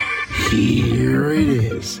Here it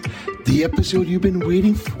is, the episode you've been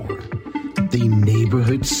waiting for. The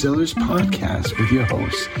Neighborhood Sellers Podcast with your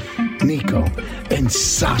hosts, Nico and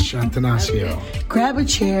Sasha Attanasio. Grab a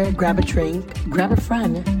chair, grab a drink, grab a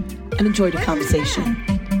friend, and enjoy the conversation.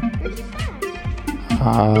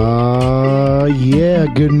 Yeah.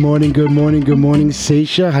 Good morning,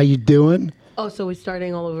 Sasha. How you doing? Oh, so we're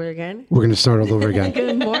starting all over again? We're going to start all over again.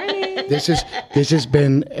 Good morning. This has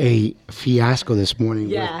been a fiasco this morning.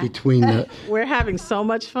 Yeah. Between the... We're having so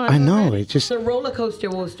much fun. I know. It's just... It's a roller coaster,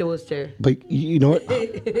 Worcester. But you know what?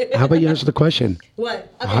 How about you answer the question?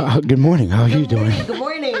 What? Okay. Good morning. How are you doing? Good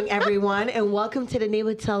morning, everyone, and welcome to the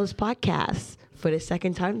Neighborhood Sellers Podcast for the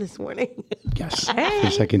second time this morning. Yes. For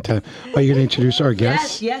the second time. Are you going to introduce our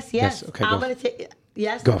guests? Yes. Okay, I'm go. going to take...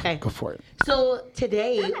 Yes? Go. Okay. Go for it. So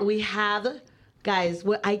today we have... Guys,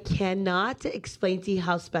 what I cannot explain to you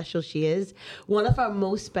how special she is. One of our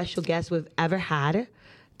most special guests we've ever had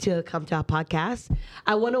to come to our podcast.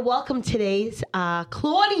 I want to welcome today's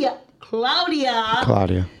Claudia.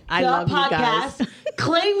 I love podcast. you guys.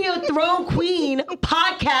 Claim Your Throne Queen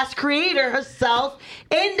podcast creator herself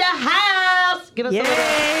in the house. Give us a little.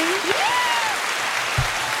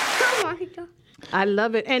 Oh my God. I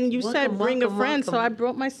love it. And you said bring a friend, so I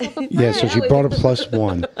brought myself a friend. Yeah, so she brought a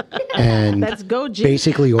 +1. And Let's go, G.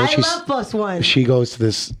 basically all I love +1. she goes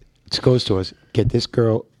to us, get this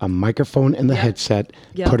girl a microphone and the headset,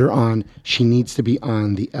 put her on. She needs to be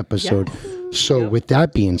on the episode. So with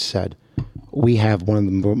that being said, we have one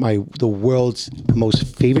of the world's most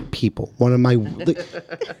favorite people. One of my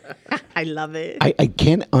I love it. I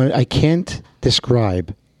can't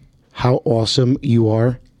describe how awesome you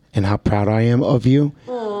are and how proud I am of you.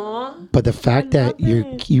 Aww. But the fact that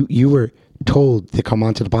you were told to come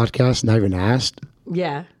onto the podcast, not even asked,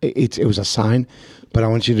 Yeah. it was a sign. But I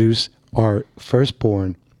want to introduce our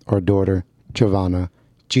firstborn, our daughter, Giovanna,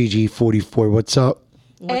 Gigi 44. What's up?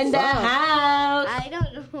 In the house. I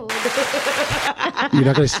don't know. You're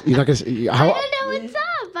not gonna. How? I don't know what's up.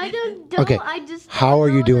 I don't. Okay. I just. How are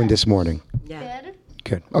you know doing that. this morning? Yeah. Good.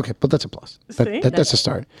 Good. Okay, but that's a plus. See? That's a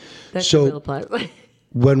start. That's So- the real part.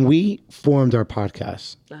 When we formed our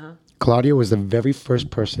podcast, Claudia was the very first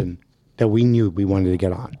person that we knew we wanted to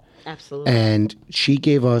get on. Absolutely. And she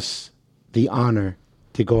gave us the honor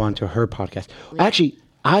to go onto her podcast. Actually,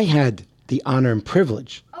 I had the honor and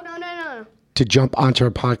privilege Oh no. to jump onto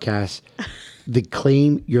her podcast, the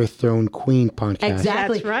Claim Your Throne Queen podcast.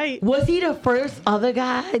 Exactly. That's right. Was he the first other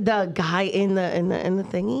guy, the guy in the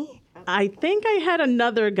thingy? I think I had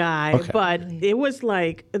another guy, Okay. but it was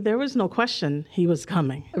like, there was no question he was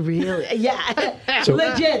coming. Really? Yeah. So-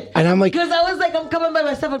 Legit. And I'm like, Because I was like, I'm coming by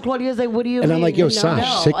myself, and Claudia's like, what do you and mean? I'm like, yo, No,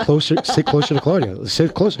 Sash, no. sit closer to Claudia.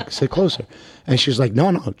 Sit closer. And she's like,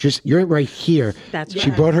 no, just you're right here. That's She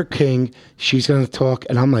right. brought her king. She's gonna talk,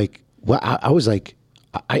 and I'm like, well, I was like,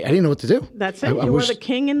 I didn't know what to do. That's it. I You was, were the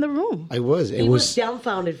king in the room. I was. It He was was.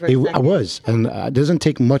 dumbfounded for a second. I was, and it doesn't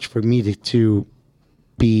take much for me to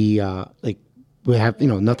be like we have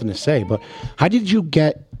nothing to say. But how did you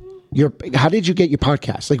get your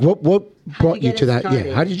podcast? Like what brought you get to it that? started?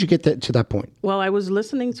 Yeah, how did you get to that point? Well, I was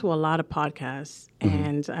listening to a lot of podcasts, Mm-hmm.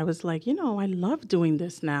 and I was like, I love doing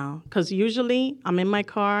this now. Because usually I'm in my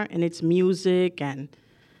car, and it's music, and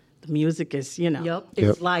the music is, Yep. It's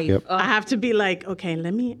Yep, life. yep. I have to be like, okay,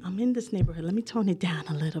 I'm in this neighborhood. Let me tone it down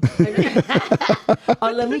a little bit.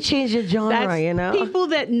 Oh, let me change the genre, That's people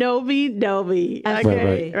that know me.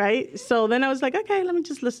 Okay. Right. So then I was like, okay, let me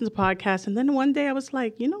just listen to podcasts. And then one day I was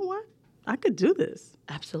like, you know what? I could do this.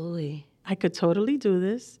 Absolutely. I could totally do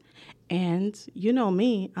this. And you know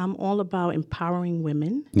me, I'm all about empowering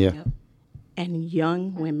women Yeah. and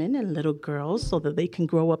young women and little girls so that they can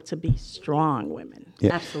grow up to be strong women.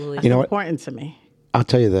 Yeah. Absolutely. That's You know what? important to me. I'll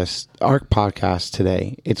tell you this: our podcast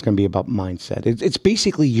today, it's going to be about mindset. It's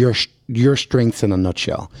basically your strengths in a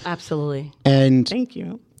nutshell. Absolutely. And Thank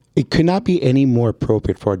you. it could not be any more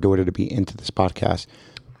appropriate for our daughter to be into this podcast.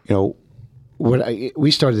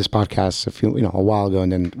 We started this podcast a while ago,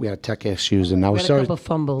 and then we had tech issues, and now we Had a started couple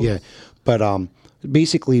fumbles. Yeah, but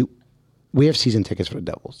basically, we have season tickets for the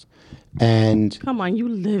Devils, and Come on, you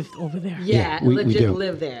lived over there. Yeah, we legit do.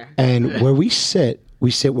 live there. and where we sit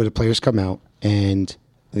where the players come out, and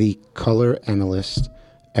the color analyst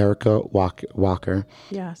Erica Walker.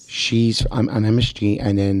 Yes. She's on MSG,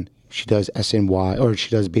 and then she does SNY, or she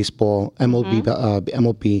does baseball, MLB,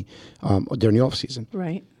 MLB during the off season.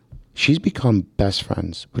 Right. She's become best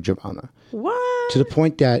friends with Giovanna What? to the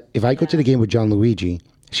point that if I go to the game with John Luigi,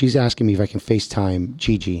 she's asking me if I can FaceTime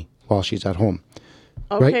Gigi while she's at home.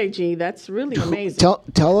 Okay, right? G, that's really amazing.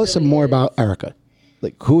 Tell us some more about Erica.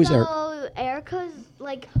 Like, who is Erica? So Erica's,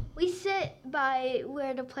 like, we sit by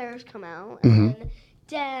where the players come out, Mm-hmm. and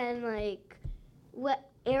then like,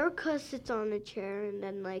 Erica sits on the chair, and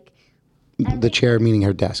then, like... The chair meaning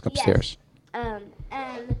her desk upstairs. Yes.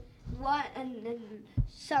 And then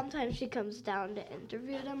sometimes she comes down to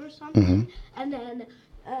interview them or something. Mm-hmm. And then,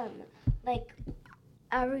 like,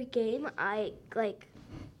 every game, I, like,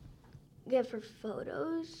 give her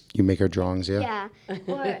photos. You make her drawings, yeah?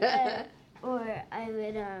 Yeah. Or I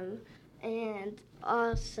would, and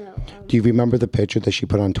also... Do you remember the picture that she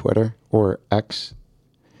put on Twitter or X?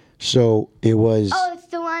 So it was... Oh, it's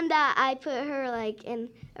the one that I put her, like, in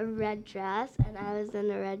a red dress, and I was in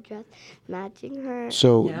a red dress matching her.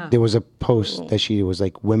 So there was a post that she was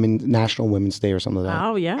like National Women's Day or something like that.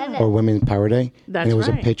 Oh, yeah. Or Women's Power Day. That's and it was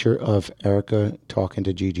right. a picture of Erica talking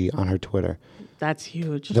to Gigi on her Twitter. That's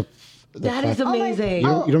huge. That is amazing. You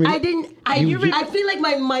don't remember? I feel like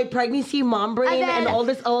my pregnancy mom brain and all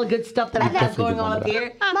this all good stuff that I have going on up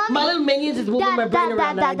here. My little minions is moving my brain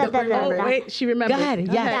around. Oh, wait, she remembered. Go ahead.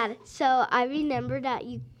 Yeah. Dad, so I remember that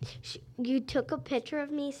you took a picture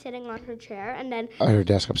of me sitting on her chair, and then At her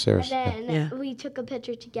desk upstairs. we took a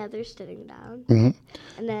picture together sitting down. Mm-hmm.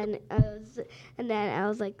 And then I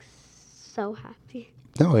was like so happy.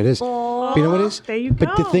 No, it is. But you know what it is? There you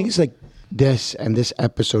But the go. thing is, like this and this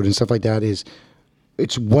episode and stuff like that is,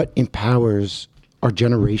 it's what empowers our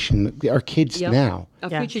generation, our kids now. A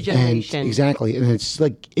Yeah. future And generation. exactly. And it's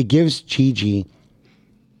like, it gives Gigi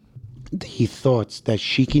the thoughts that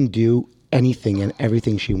she can do anything and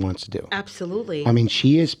everything she wants to do. Absolutely. I mean,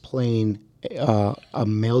 she is playing a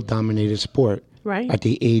male-dominated sport Right. at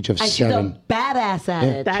the age of and she's 7. a badass at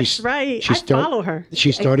it. That's right. I follow her.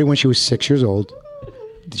 She started when she was 6 years old.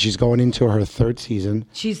 She's going into her 3rd season,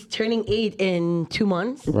 She's turning 8 in 2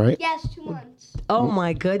 months. right? Yes, 2 months. Oh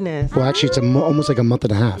my goodness. Well, actually, it's almost like a month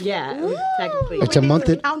and a half. Yeah, technically. It's a month.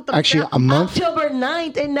 Actually, a month. October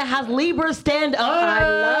 9th, and it has Libra stand up. I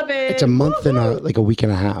love it. It's a month and a week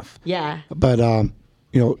and a half. Yeah. But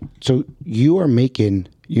so you are making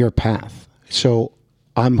your path. So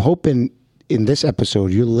I'm hoping in this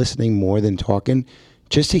episode you're listening more than talking,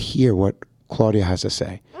 just to hear what Claudia has to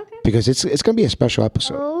say. Because it's going to be a special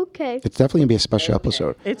episode. Okay. It's definitely going to be a special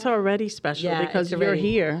episode. It's already special Yeah, because it's you're already-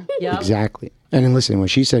 here. Yep. Exactly. And then listen, when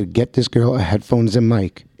she said, "Get this girl a headphones and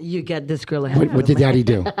mic," You get this girl ahead. what did Daddy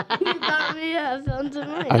do? You got me headphones in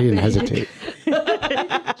my I didn't hesitate.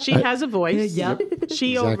 She has a voice. Yep.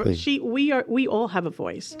 Exactly. We all have a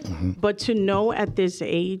voice. But to know at this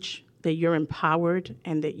age that you're empowered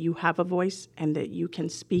and that you have a voice and that you can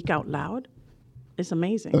speak out loud is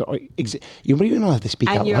amazing. You don't even have to speak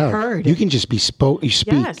And out you're loud. heard. You can just be spoke. You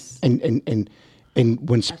speak, Yes. and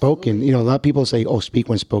when spoken, a lot of people say, "Oh, speak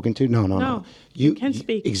when spoken to." No. You can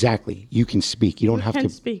speak. Exactly. You can speak. You don't have can to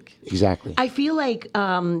speak. Exactly. I feel like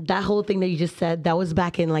that whole thing that you just said, that was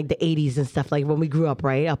back in like the 80s and stuff, like when we grew up,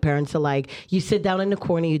 right? Our parents are like, you sit down in the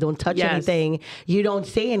corner, you don't touch Yes. anything, you don't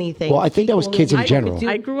say anything. Well, I think that was kids in general.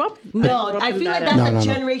 I grew up. No, I feel like that's No, a no, no.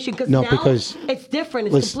 generation because No, now because- it's different.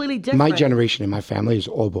 It's Listen, completely different. my generation and my family is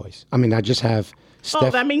all boys. I mean, I just have Steph. Oh,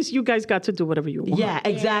 that means you guys got to do whatever you want. Yeah,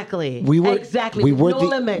 exactly. we were exactly. We with were no the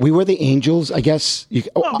limits. we were the angels, I guess. The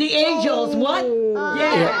angels. What?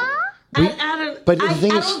 Yeah. We- I don't. but the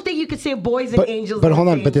thing I is- don't think you could say boys and angels. But are hold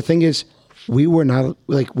the on. same. But the thing is, we were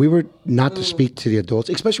not to speak to the adults,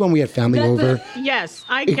 especially when we had family over. Yes,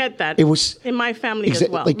 I get that. It was in my family as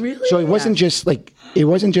well. So it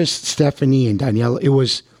wasn't just Stephanie and Danielle. It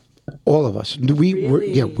was all of us. We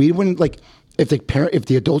wouldn't like if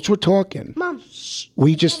the adults were talking. Mom.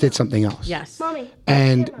 We just did something else. Yes. Mommy.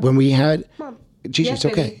 And when we had, Mom. Gigi, Yes, it's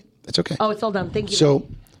okay. baby. It's okay. Oh, it's all done. Thank you. So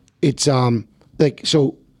it's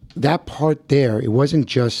so that part there, it wasn't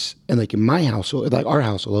just in my household, like our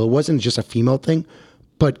household, it wasn't just a female thing,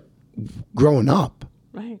 but growing up,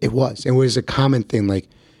 Right. it was a common thing. Like,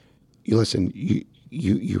 you listen,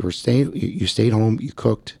 you stayed home, you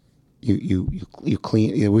cooked, you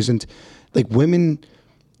cleaned. It wasn't like women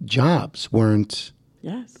jobs weren't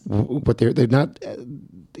Yes. what they're not.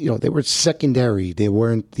 They were secondary. They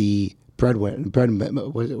weren't the breadwinner.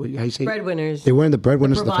 How you say breadwinners. They weren't the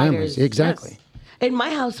breadwinners of the providers. families. Exactly. Yes. In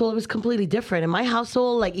my household, it was completely different. In my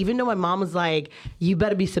household, like, even though my mom was like, you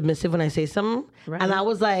better be submissive when I say something. Right. And I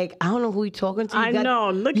was like, I don't know who you're talking to. I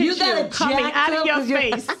know. Look at you gotta coming jack out of up your 'cause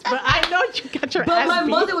you're- face. But I know you got your But ass my beat.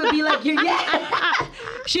 mother would be like,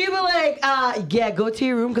 she'd be like, yeah, go to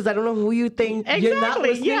your room because I don't know who you think you're not Exactly.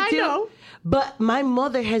 listening Yeah, I to. know. But my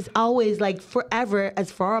mother has always, like forever,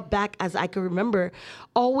 as far back as I can remember,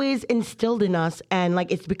 always instilled in us, and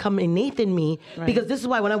like it's become innate in me. Right. Because this is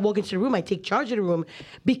why when I walk into the room, I take charge of the room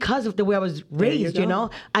because of the way I was raised. You know,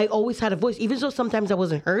 I always had a voice, even though sometimes I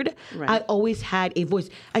wasn't heard. Right. I always had a voice,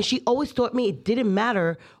 and she always taught me it didn't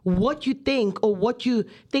matter what you think or what you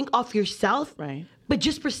think of yourself. Right. But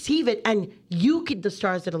just perceive it, and the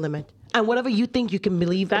stars are the limit. And whatever you think you can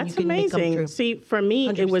believe, That's and you can make come amazing. true. See, for me,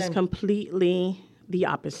 it was 100%. completely the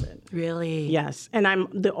opposite. Really? Yes, and I'm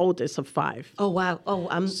the oldest of 5. Oh wow. Oh,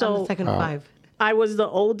 I'm the second of 5. I was the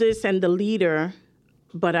oldest and the leader,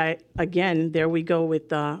 but there we go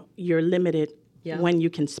with you're limited when you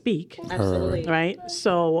can speak. Absolutely. Right.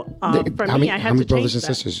 So for how me, many, I how had many to brothers change and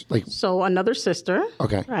that. sisters? Like, So another sister.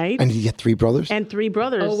 okay. Right. And you get 3 brothers? And 3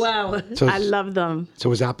 brothers. Oh wow. So I love them. So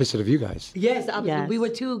it was opposite of you guys. Yes, Yes. we were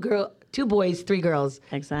 2 boys, 3 girls.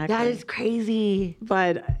 Exactly. That is crazy.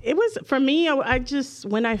 But it was for me. I just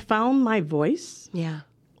when I found my voice, Yeah.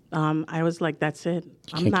 I was like, that's it.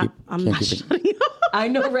 I'm Can't not keep it. shutting up. I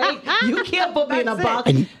know, right? You can't put me in a That's box.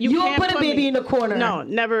 it. And You don't can't put a baby me- in a corner. No,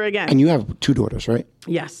 never again. And you have 2 daughters, right?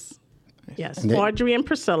 Yes. Yes. And they- Audrey and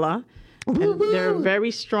Priscilla. And they're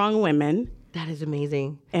very strong women. That is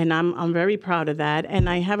amazing. And I'm very proud of that. And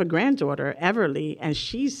I have a granddaughter, Everly, and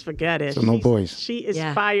she's forget it. So no She's- boys. She is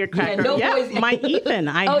Yeah. firecracker. Yeah, no boys. My Ethan.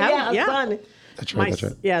 I Oh have yeah, a son. That's right. That's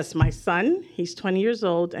right. Yes, my son. He's 20 years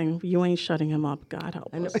old, and you ain't shutting him up. God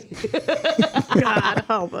help us. God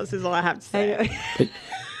help us is all I have to say.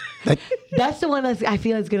 That's the one I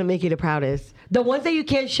feel is gonna make you the proudest. The ones that you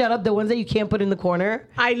can't shut up, the ones that you can't put in the corner.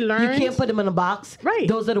 I learned. You can't put them in a box. Right.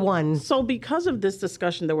 Those are the ones. So because of this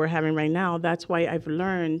discussion that we're having right now, that's why I've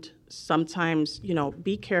learned sometimes,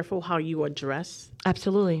 be careful how you address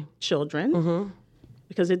Absolutely. children.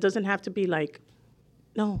 Because it doesn't have to be like,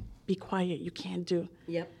 no, be quiet. You can't do.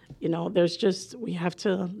 Yep. We have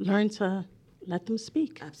to learn to let them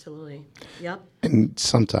speak. Absolutely. Yep. And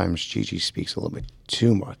sometimes Gigi speaks a little bit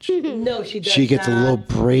too much. No, she does. She gets a little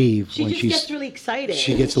brave She when just she's. gets really excited.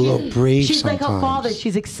 She gets a little brave She's sometimes. like her father.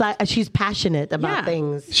 She's excited. She's passionate about Yeah.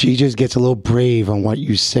 things. She just gets a little brave on what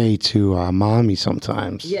you say to mommy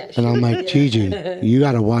sometimes. Yeah, and I'm like, Gigi, you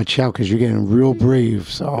got to watch out because you're getting real brave.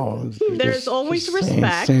 So There's always just saying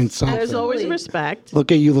respect. something. There's always Absolutely. respect.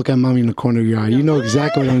 Look at mommy in the corner of your eye. You know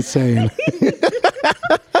exactly what I'm saying.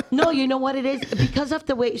 No, you know what it is? Because of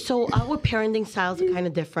the way, so our parenting styles are kind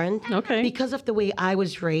of different. Okay. Because of the way I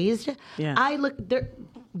was raised, Yeah.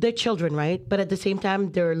 they're children, right? But at the same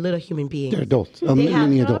time, they're little human beings. They're adults. They Mini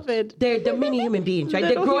have- adults. Love it. They're mini human beings, right?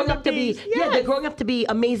 Little They're growing human up to be beings, yes. they're growing up to be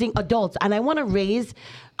amazing adults, and I want to raise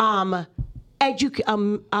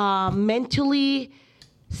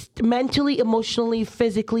mentally, emotionally,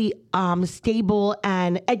 physically stable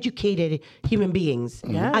and educated human beings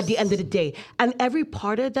Yes. at the end of the day. And every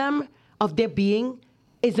part of them, of their being,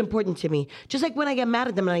 is important to me. Just like when I get mad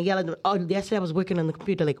at them and I yell at them. Oh, yesterday I was working on the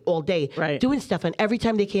computer like all day, Right. doing stuff. And every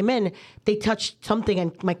time they came in, they touched something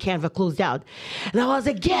and my Canva closed out. And I was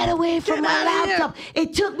like, get away from my laptop.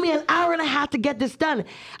 It took me an hour and a half to get this done.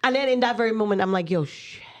 And then in that very moment, I'm like, yo,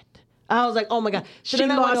 shit. I was like, oh my God. So She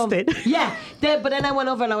then I went lost over- it. Yeah. But then I went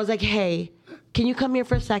over and I was like, hey, can you come here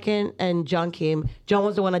for a second? And John came. John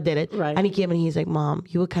was the one that did it. Right. And he came and he's like, Mom,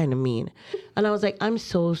 you were kind of mean. And I was like, I'm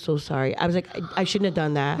so sorry. I was like, I shouldn't have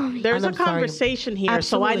done that. There's And a I'm sorry. conversation here,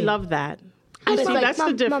 Absolutely. so I love that. And See, it's like, that's the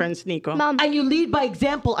Mom, difference, Nico. Mom, And you lead by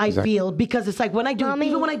example, I feel, because it's like when I do, Mommy.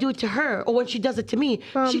 even when I do it to her or when she does it to me,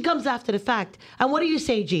 she comes after the fact. And what do you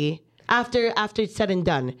say, G? After it's said and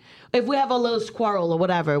done, if we have a little quarrel or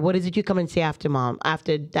whatever, what is it you come and say after Mom?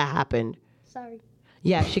 After that happened? sorry.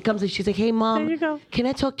 Yeah, she comes and she's like, "Hey, Mom, There you go. can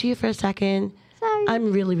I talk to you for a second? Sorry.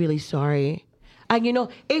 I'm really, really sorry." And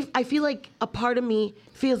if I feel like a part of me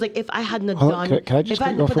feels like if I hadn't have Hold on, done, can I just if I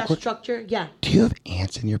cut you hadn't off put real that quick? structure, yeah. Do you have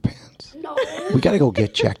ants in your pants? No. We got to go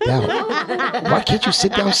get checked out. Why can't you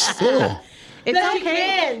sit down still? It's No, you okay.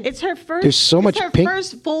 can't. It's her first. There's so much it's her pink-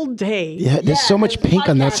 first full day. Yeah, there's so much it's a pink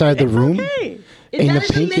on that podcast. side of the It's room. okay. And That the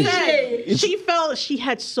is pink is. amazing. She felt she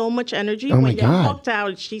had so much energy. Oh my when you God. walked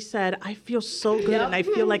out, she said, "I feel so good, Yep. and I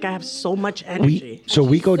feel like I have so much energy."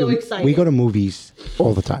 We go so to excited. we go to movies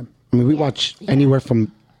all the time. I mean, we watch anywhere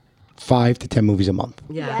from 5 to 10 movies a month.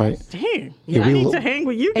 Yeah. Right. Dang, Yeah, I we need lo- to hang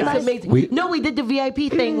with you It's guys. amazing. We- we did the VIP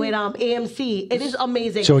thing with AMC. It is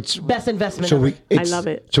amazing. So it's best investment. So ever. it's, love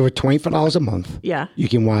it. So for $25 a month, Yeah. you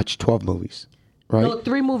can watch 12 movies, right? No,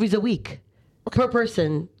 3 movies a week per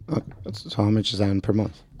person. So how much is that per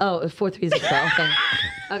month? Oh, 4 3 6. Okay.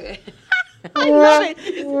 Okay. I love it.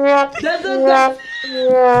 That's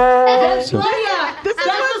So- Claudia. This is That's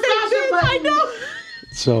what the they Sasha do. I button. know.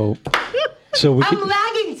 So we I'm could,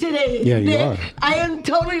 lagging today. Yeah, you Nick. are. I am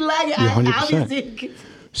totally lagging. You're I'm 100%. obviously.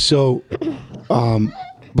 So,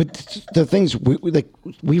 but the things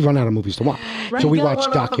we run out of movies to watch. Right. So we Don't watch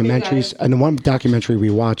run off of me, documentaries, guys. and the one documentary we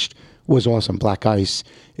watched was awesome. Black Ice.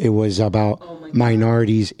 It was about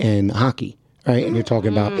minorities in hockey, right? And you're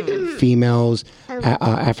talking about females,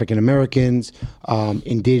 African Americans,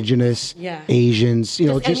 indigenous, Asians. You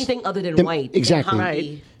know, Just anything other than white. Exactly.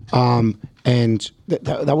 Right. And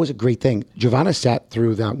that was a great thing. Giovanna sat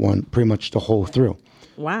through that one pretty much the whole through.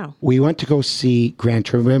 Wow. We went to go see Gran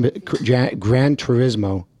Turismo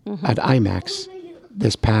at IMAX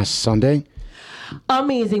this past Sunday.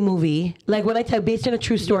 Amazing movie. Like when I tell based on a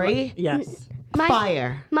true story. Yes.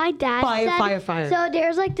 Fire. My dad said, Fire. So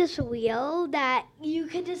there's like this wheel that you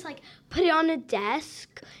could just like put it on a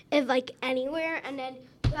desk, if like anywhere, and then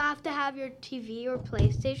you have to have your TV or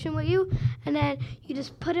PlayStation with you, and then you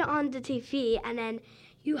just put it on the TV, and then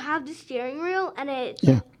you have the steering wheel, and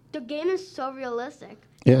the game is so realistic.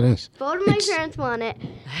 Yeah, it is. Both of my parents want it,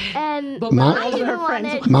 and But I didn't want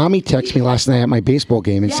it. Mommy texted me last night at my baseball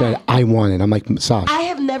game and said, I won it. I'm like, Sasha. I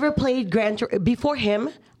have never played before him.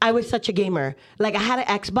 I was such a gamer. Like I had an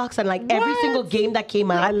Xbox and like every single game that came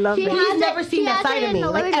out. I love it. He's never seen that side of me.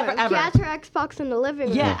 Like ever. She has her Xbox in the living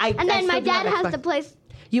room. Yeah, and then my dad has the place.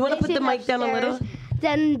 You want to put the mic down a little?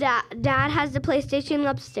 Then dad has the PlayStation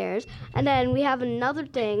upstairs, and then we have another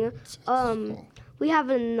thing.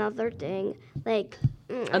 Like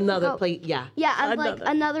Another plate, yeah. Yeah, like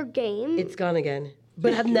another game. It's gone again.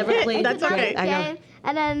 But I've never played. That's okay. I know. Game,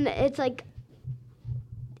 and then it's like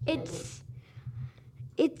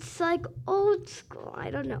like old school. I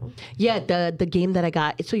don't know. Yeah, the game that I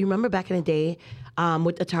got. So you remember back in the day,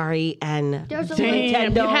 with Atari and There's a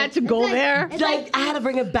Damn, you had to go there. It's like I had to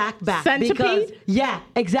bring it back Centipede? because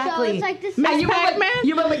exactly. So it's like this. And you remember, Pac-Man?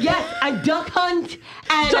 you remember, yes, and Duck Hunt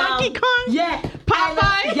and Donkey Kong? yeah,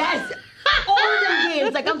 Popeye? and, yes. All of them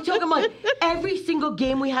games, like I'm talking about every single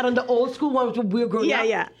game we had on the old school ones when we were growing up.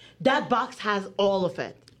 Yeah. That box has all of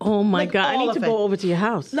it. Oh my Like, God! I all need to of go it. over to your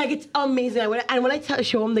house. Like it's amazing. And when I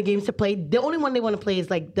show them the games to play, the only one they want to play is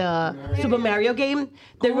like the Super Mario game.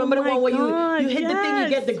 They remember the my one where God, you hit the thing, you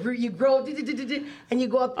yes. get you grow, and you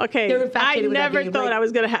go up. Okay, They're I infatuated with that never game. thought Like, I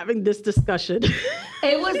was gonna having this discussion.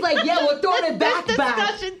 It was like, yeah, we're throwing it back.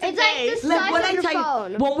 Discussion It's like today. this Like size when of I your tell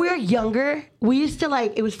phone. you, when we were younger, we used to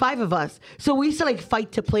like, it was 5 of us. So we used to like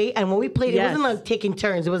fight to play. And when we played, Yes. it wasn't like taking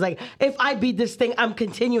turns. It was like, if I beat this thing, I'm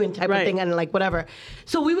continuing type of Right. thing and like whatever.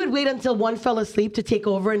 So we would wait until one fell asleep to take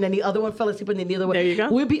over and then the other one fell asleep and then the other one. There you go.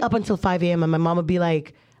 We'd be up until 5 a.m. and my mom would be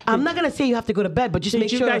like, I'm not going to say you have to go to bed, but just Did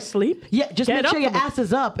make you sure. guys sleep? Yeah, just Get make sure up your for the- ass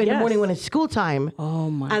is up in the Yes. morning when it's school time. Oh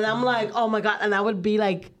my! And I'm like, oh my God. And I would be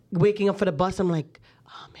like waking up for the bus. I'm like,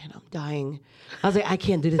 oh man, I'm dying. I was like, I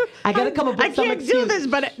can't do this. I got to come up with I some can't do excuse. this,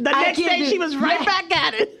 but the I next can't day do- she was right Yeah. back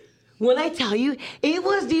at it. When I tell you, it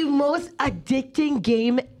was the most addicting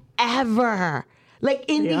game ever. Like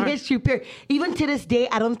in the are. history period. Even to this day,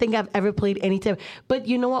 I don't think I've ever played any time. But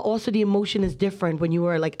you know what? Also, the emotion is different when you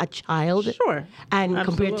were like a child. Sure. And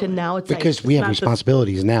compared to Absolutely. now, it's Because like. we have not the-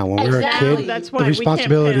 responsibilities now. When we were a Exactly. kid, That's the why we can't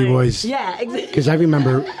responsibility play. was... Yeah, exactly. Because I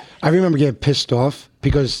remember getting pissed off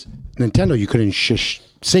because Nintendo, you couldn't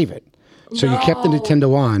save it. So you kept the No.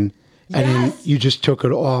 Nintendo on, and then Yes. you just took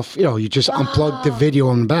it off. You know, you just unplugged the video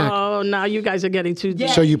on the back. Oh, now you guys are getting too deep.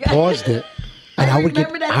 Yeah. So you paused it, and I would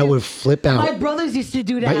remember that I too. would flip out. My brothers used to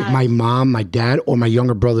do that. My mom, my dad, or my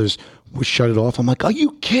younger brothers would shut it off. I'm like, are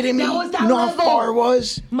you kidding me? That was that You know how level. far it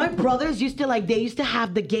was? My brothers used to like, they used to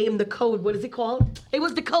have the game, the code. What is it called? It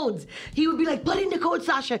was the codes. He would be like, put in the code,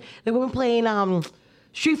 Sasha. Like when we were playing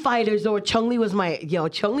Street Fighters or Chun-Li was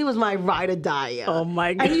my ride or die. Oh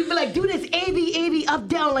my God. And he'd be like, do this, A, up,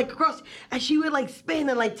 down, like across. And she would like spin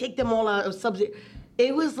and like take them all out of subject.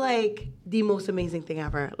 It was like the most amazing thing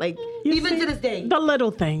ever. Like You even see, to this day. the little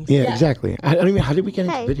things. Yeah, exactly. I don't even. How did we get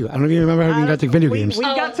into Hey. video? I don't even remember how we even got to video games. We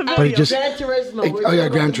got to But video. it just- Gran Turismo. We're Oh yeah,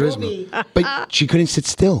 talking Gran about the movie. Turismo. But she couldn't sit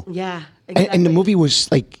still. Yeah. And the movie was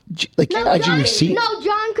like as you see. No,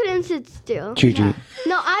 John couldn't sit still. Juju,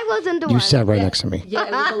 No, I wasn't the you one. sat right next to me. Yeah,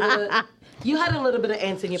 it was a little. You had a little bit of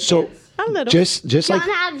ants in your So pants. A little. just John like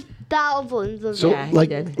had thousands of so Yeah, he like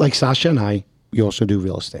did. like Sasha and I, we also do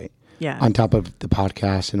real estate. Yeah. On top of the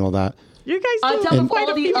podcast and all that. You guys On do top of quite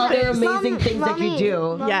all a the few other things. amazing things that you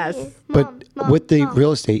do. Yes. But with the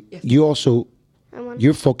real estate, you also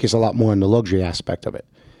you're focused a lot more on the luxury aspect of it.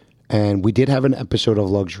 And we did have an episode of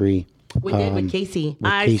luxury. We did with Casey.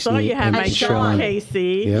 with I saw Casey you had and my Sean. show,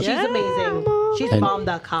 Casey. Yep. She's Yeah. amazing. She's And-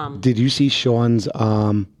 bomb.com. Did you see Sean's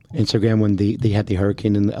Instagram when they had the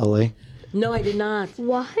hurricane in LA? No, I did not.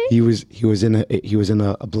 What? He was in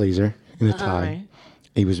a blazer in a tie. Right.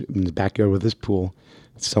 He was in the backyard with his pool.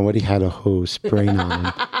 somebody had a hose spraying on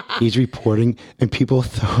him. He's reporting, and people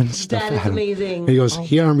throwing stuff That at is him. amazing. And he goes,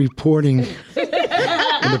 "Here I'm reporting."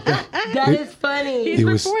 That is funny. He's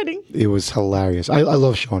reporting. It was hilarious. I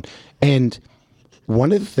love Sean. And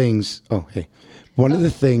one of the things,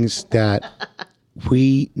 that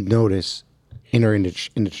we notice in our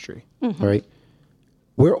industry, right?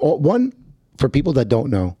 We're all, for people that don't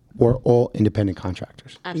know, we're all independent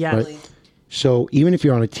contractors. Absolutely. Right? So even if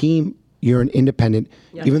you're on a team, you're an independent.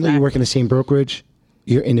 Even though you work in the same brokerage,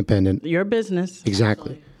 you're independent. Your business.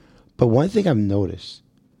 Exactly. Absolutely. But one thing I've noticed,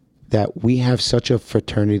 that we have such a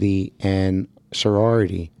fraternity and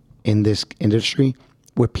sorority in this industry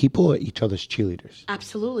where people are each other's cheerleaders.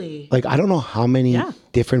 Absolutely. Like, I don't know how many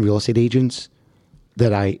different real estate agents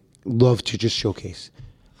that I love to just showcase.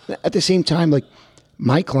 At the same time, like,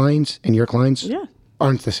 my clients and your clients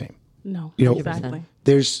aren't the same. No, you know, exactly.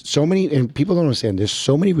 There's so many, and people don't understand, there's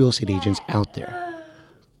so many real estate agents out there.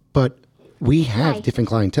 But we have different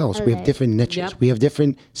clienteles. We have different niches. Yep. We have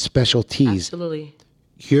different specialties. Absolutely.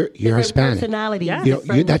 You're Hispanic. Personality. Yeah. You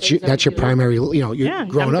know, that's your primary. You know, you're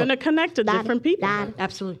growing I'm up. going to connect to different people.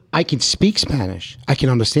 Absolutely. I can speak Spanish. I can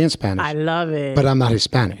understand Spanish. I love it. But I'm not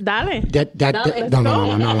Hispanic. Dale.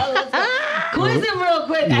 No. Quiz him real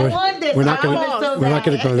quick. I want this. We're not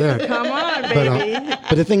going to go there. Come on, baby.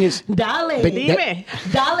 But the thing is, Dale. Dime.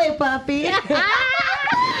 Dale, papi.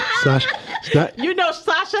 you know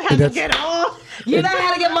Sasha has to get all. You know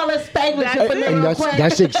how to get my little Spanglish up in there real quick.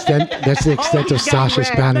 That's the extent of Sasha's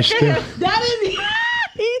Spanish too.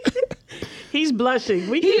 He's blushing.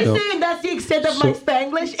 He's saying that's the extent of my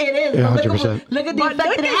Spanglish. It is. Yeah, 100%. Look at the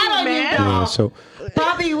effect it had on you, Yeah, so,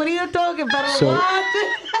 Papi, what are you talking about? So,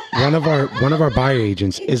 one of our buyer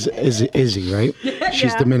agents is Izzy, right?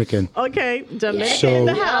 She's Dominican. Okay, Dominican in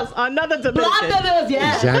the house. Another Dominican.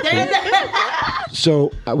 Exactly.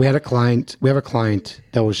 So we have a client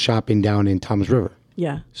that was shopping down in Toms River.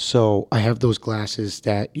 Yeah. So I have those glasses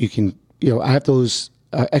that you can, I have those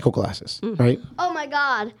Echo glasses, right? Oh my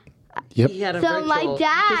God. Yep. So my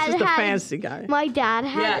dad This is the fancy guy. My dad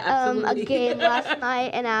had a game last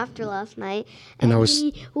night and after last night, and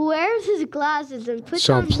he wears his glasses and puts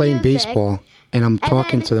on I'm playing music, baseball and I'm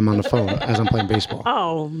talking to them on the phone as I'm playing baseball.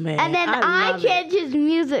 Oh man! And then I change his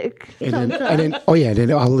music. And then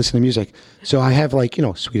I'll listen to music. So I have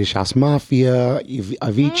Swedish House Mafia,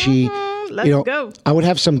 Avicii. Let's go. I would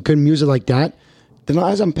have some good music like that. Then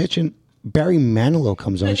as I'm pitching, Barry Manilow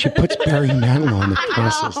comes on. She puts Barry Manilow on the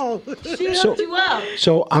process. She hooked you up.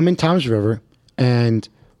 So I'm in Toms River, and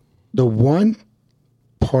the one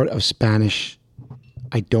part of Spanish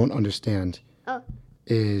I don't understand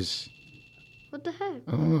is... What the heck?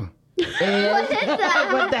 Oh. What is that?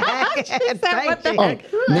 What the heck?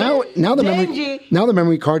 Now the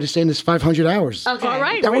memory card is saying it's 500 hours. Okay. All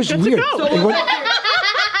right. That was weird.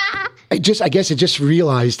 I guess it just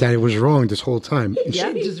realized that it was wrong this whole time.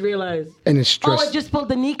 Yeah, just realized. And it's stressed. Oh, it just pulled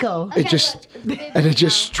the Nico. It just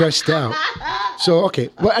stressed out. So okay.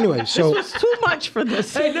 Well, anyway, so This was too much for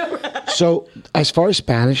this. so as far as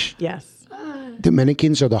Spanish, Yes.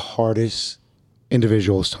 Dominicans are the hardest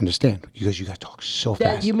individuals to understand because you got to talk so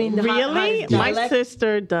fast. You mean the Really? hot My dialect?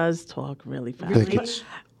 sister does talk really fast. Really?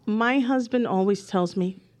 My husband always tells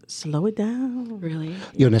me, slow it down. Really?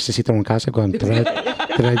 Yo necesito una casa con tres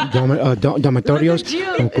dormitorios,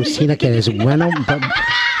 con cocina que es bueno.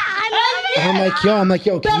 I'm like,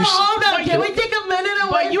 yo, can you? Hold on. Can we take a minute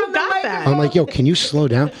away? But you from the got mic? that. I'm like, yo, can you slow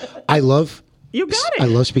down? You got it. I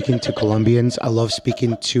love speaking to Colombians. I love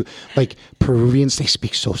speaking to Peruvians. They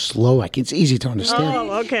speak so slow. It's easy to understand.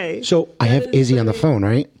 Oh, okay. So I have Izzy on the phone,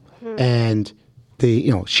 right? And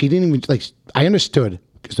she didn't even I understood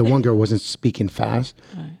because the one girl wasn't speaking fast.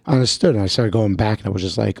 I understood, and I started going back, and I was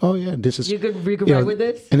just like, oh yeah, this is. You could ride with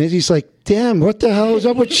this? And Izzy's like, damn, what the hell is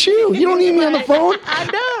up with you? You don't need me on the phone. I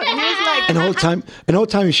know. He was like, And the whole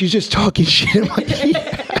time, she's just talking shit. I'm like,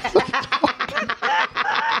 yeah.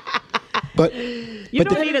 But you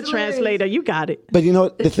don't need a translator. You got it. But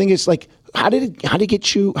the thing is, how did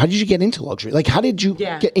you get into luxury? Like, how did you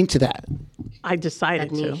get into that? I decided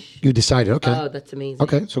to. You decided, okay. Oh, that's amazing.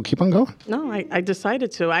 Okay, so keep on going. No, I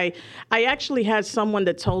decided to. I actually had someone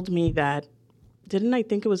that told me that, didn't I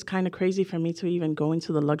think it was kind of crazy for me to even go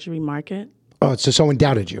into the luxury market? Oh, so someone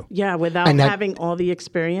doubted you. Yeah, without having all the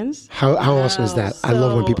experience. How awesome is that? I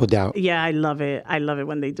love when people doubt. Yeah, I love it. I love it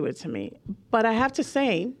when they do it to me. But I have to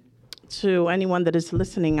say to anyone that is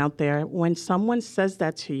listening out there, when someone says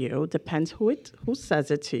that to you, depends who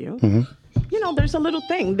says it to you. Mm-hmm. There's a little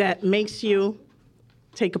thing that makes you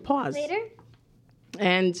take a pause. Later?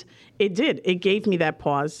 And it did. It gave me that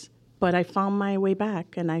pause. But I found my way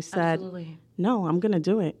back, and I said, Absolutely. no, I'm going to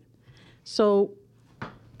do it. So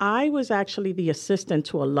I was actually the assistant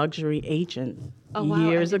to a luxury agent wow, I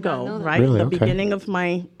years did not ago, know that. right? Really? The Okay. beginning of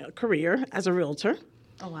my career as a realtor.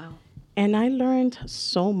 Oh, wow. And I learned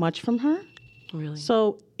so much from her. Really?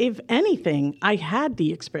 So if anything, I had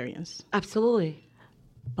the experience. Absolutely.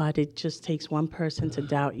 But it just takes one person to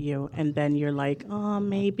doubt you. And then you're like, oh,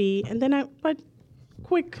 maybe. And then but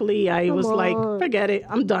quickly I was like, forget it.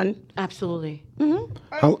 I'm done. Absolutely.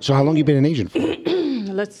 So how long you been an agent for?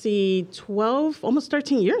 Let's see, 12, almost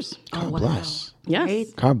 13 years. God bless. Yes. Right?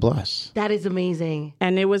 God bless. That is amazing.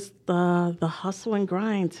 And it was the hustle and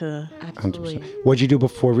grind to, 100%. What'd you do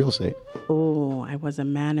before real estate? I was a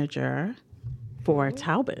manager for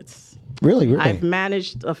Talbot's. Really? I've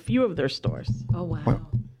managed a few of their stores. Oh, wow.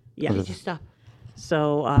 Yes. Did you stop?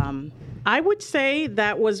 So I would say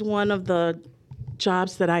that was one of the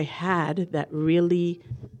jobs that I had that really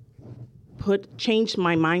changed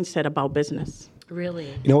my mindset about business. Really?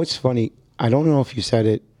 You know what's funny? I don't know if you said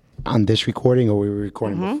it on this recording or we were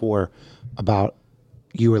recording before about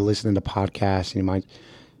you were listening to podcasts and you might.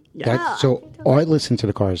 Yeah. So all I listen to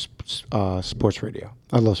the car is sports radio.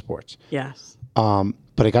 I love sports. Yes.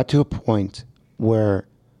 But I got to a point where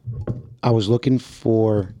I was looking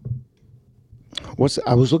for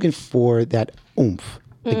that oomph,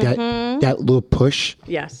 like that little push.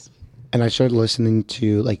 Yes. And I started listening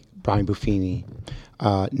to like Brian Buffini,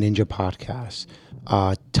 Ninja Podcasts,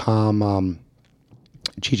 Tom.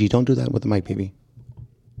 Gigi, don't do that with the mic, baby.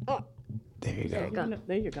 There you go.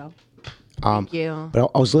 There you go. Thank you.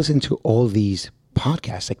 But I was listening to all these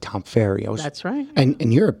podcasts, like Tom Ferry. That's right.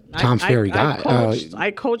 And you're a Tom Ferry guy.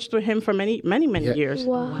 I coached with him for many years.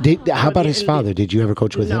 Wow. How about his father? Did you ever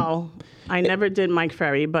coach with him? No, I never did Mike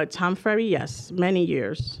Ferry, but Tom Ferry, yes, many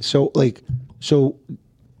years. So when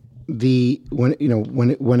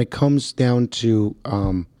it comes down to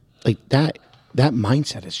like that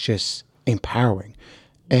mindset is just empowering,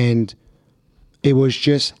 and it was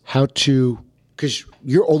just how to, because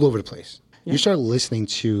you're all over the place. You start listening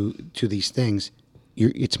to these things,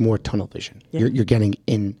 it's more tunnel vision. Yeah. You're getting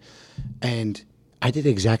in, and I did the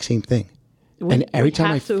exact same thing. And every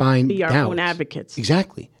time I find be our doubt, own advocates.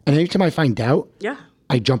 Exactly. And every time I find doubt, Yeah.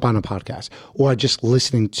 I jump on a podcast or I just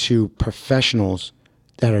listening to professionals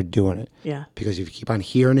that are doing it. Yeah. Because if you keep on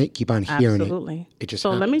hearing it, Absolutely. it just So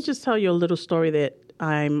happens. let me just tell you a little story that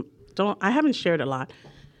I haven't shared a lot.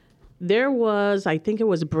 There was, I think it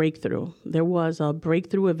was Breakthrough. There was a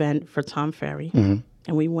breakthrough event for Tom Ferry, and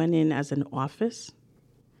we went in as an office,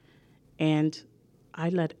 and I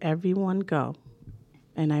let everyone go,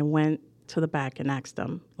 and I went to the back and asked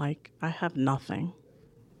them, like, I have nothing.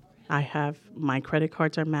 My credit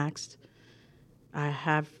cards are maxed. I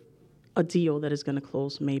have a deal that is going to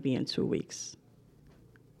close maybe in 2 weeks,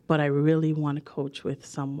 but I really want to coach with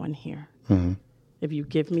someone here. If you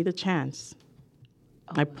give me the chance,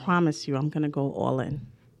 I promise you I'm going to go all in.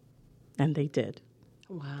 And they did.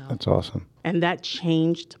 Wow. That's awesome. And that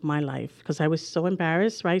changed my life because I was so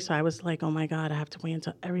embarrassed, right? So I was like, oh my God, I have to wait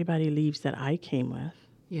until everybody leaves that I came with,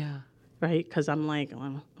 Yeah. right? Because I'm like,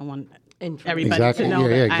 I want Interesting. everybody Exactly. to know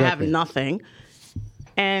Yeah, that I have exactly. nothing.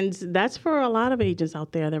 And that's for a lot of agents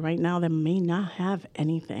out there that right now that may not have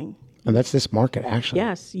anything. And that's this market, actually.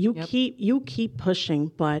 Yes, you keep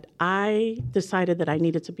pushing, but I decided that I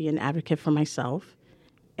needed to be an advocate for myself.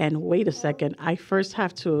 And wait a second, I was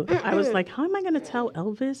like, how am I going to tell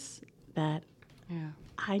Elvis that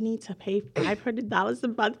I need to pay $500 a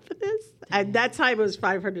month for this? At that time, it was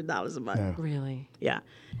 $500 a month. Yeah. Really? Yeah.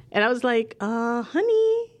 And I was like,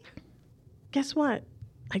 honey, guess what?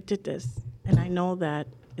 I did this, and I know that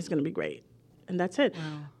it's going to be great. And that's it. Wow.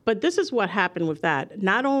 But this is what happened with that.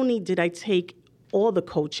 Not only did I take all the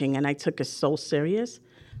coaching and I took it so serious,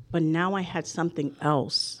 but now I had something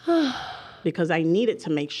else because I needed to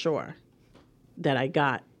make sure that I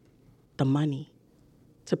got the money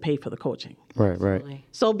to pay for the coaching. Right. Really?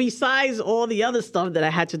 So besides all the other stuff that I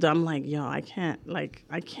had to do, I'm like, I can't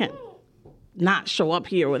not show up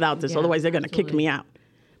here without this. Yeah, Otherwise, they're going to kick absolutely. me out.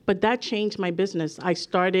 But that changed my business. I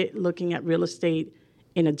started looking at real estate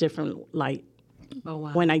in a different light. Oh,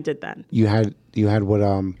 wow. When I did that. You had what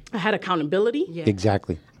I had accountability. Yeah.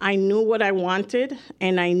 exactly. I knew what I wanted,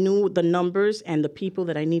 and I knew the numbers and the people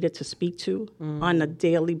that I needed to speak to on a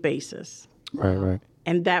daily basis. Right.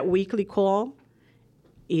 And that weekly call,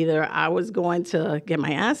 either I was going to get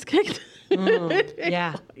my ass kicked.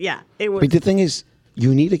 Yeah. Yeah, it was. But the thing is,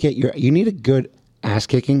 you need a good ass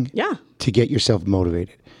kicking Yeah. to get yourself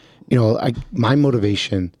motivated. My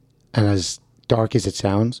motivation, and as dark as it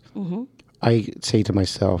sounds, I say to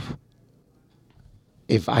myself,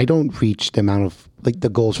 if I don't reach the amount of, like, the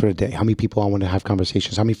goals for the day, how many people I want to have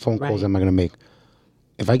conversations, how many phone calls Right. am I going to make?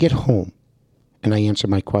 If I get home and I answer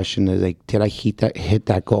my question is like, did I hit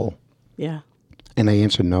that goal? Yeah. And I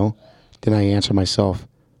answer no. Then I answer myself,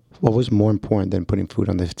 what was more important than putting food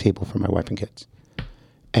on the table for my wife and kids?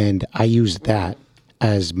 And I use that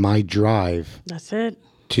as my drive. That's it.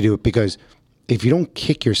 To do it, because if you don't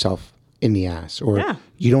kick yourself in the ass, or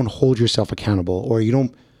you don't hold yourself accountable, or you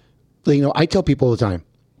don't, I tell people all the time,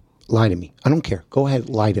 lie to me. I don't care. Go ahead,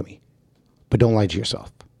 lie to me. But don't lie to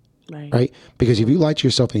yourself. Right? Because if you lie to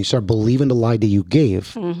yourself and you start believing the lie that you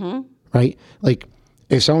gave, right? Like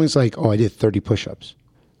if someone's like, oh, I did 30 push-ups.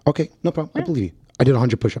 Okay, no problem. I believe you. I did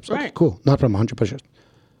 100 push-ups. Okay, cool. No problem, 100 push-ups.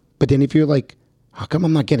 But then if you're like, how come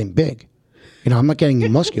I'm not getting big? I'm not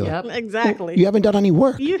getting muscular. Exactly. Well, you haven't done any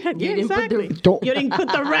work. You didn't put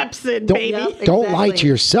the reps in, don't, baby. Don't lie to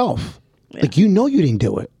yourself. Yeah. Like, you didn't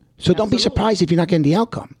do it. So don't be surprised if you're not getting the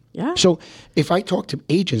outcome. Yeah. So if I talk to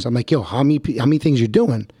agents, I'm like, yo, how many things you're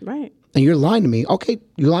doing? Right. And you're lying to me. Okay,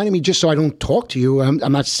 you're lying to me just so I don't talk to you.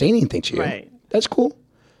 I'm not saying anything to you. Right. That's cool.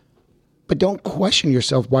 But don't question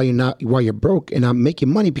yourself why you're broke and not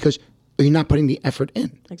making money, because you're not putting the effort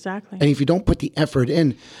in. Exactly. And if you don't put the effort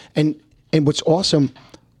in, and what's awesome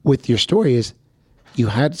with your story is you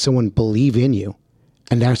had someone believe in you,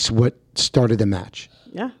 and that's what started the match.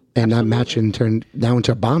 Yeah. And that match turned now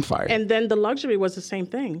into a bonfire. And then the luxury was the same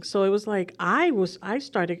thing. So it was like I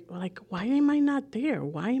started like, why am I not there?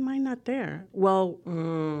 Why am I not there? Well,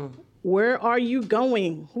 where are you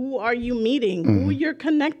going? Who are you meeting? Who you're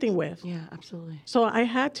connecting with? Yeah, absolutely. So I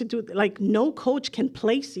had to do, like, no coach can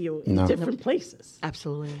place you in different places.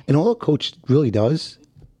 Absolutely. And all a coach really does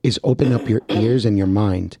is open up your ears and your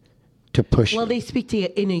mind to push. Well, they speak to your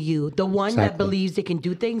inner you, the one that believes they can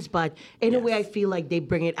do things, but in a way I feel like they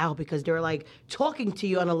bring it out because they're like talking to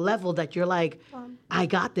you on a level that you're like, I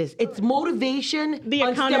got this. It's motivation, The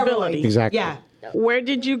on accountability. steroids. Exactly. Yeah. Where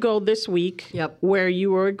did you go this week where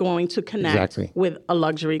you were going to connect with a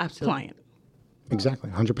luxury client? Exactly,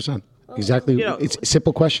 100%. Exactly. It's a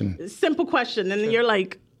simple question. Simple question. And you're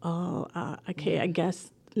like, oh, okay, I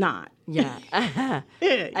guess not. Yeah. I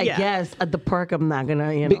guess at the park I'm not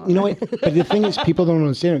gonna, But you know what? But the thing is, people don't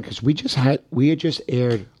understand it because we had just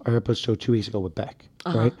aired our episode 2 weeks ago with Beck,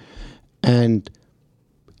 right? And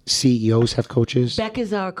CEOs have coaches. Beck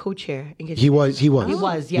is our co-chair. He was before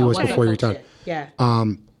he retired. Yeah.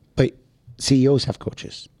 But CEOs have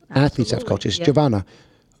coaches. Athletes have coaches. Giovanna,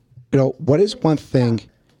 what is one thing,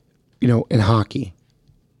 in hockey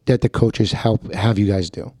that the coaches have you guys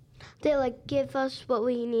do? They give us what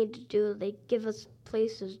we need to do. They give us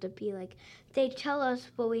places to be. They tell us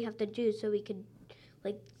what we have to do so we could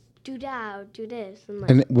do that or do this.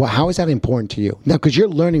 And how is that important to you? Now, because you're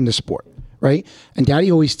learning the sport, right? And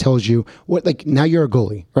Daddy always tells you now you're a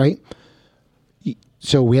goalie, right?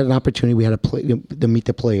 So we had an opportunity. We had to meet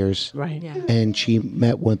the players, right? Yeah. And she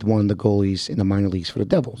met with one of the goalies in the minor leagues for the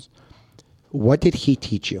Devils. What did he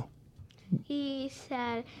teach you? He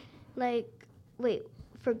said,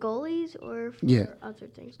 for goalies or for other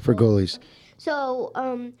things? For goalies. So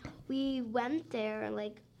we went there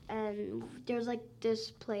and there's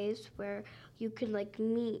this place where you can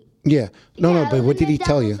meet. Yeah. No, but what did he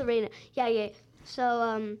tell you? Arena. Yeah.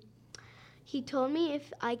 So he told me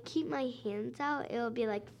if I keep my hands out, it'll be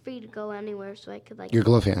free to go anywhere. So I could your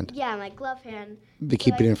glove hand. Yeah, my glove hand. They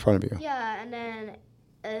keep it in front of you. Yeah, and then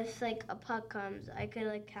if a puck comes, I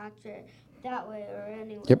could catch it that way or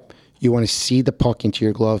anywhere. Yep. You want to see the puck into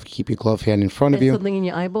your glove, keep your glove hand in front of you. Something in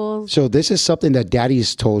your eyeballs. So this is something that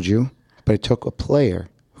Daddy's told you, but it took a player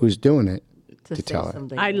who's doing it to tell her.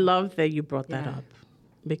 I love that you brought that up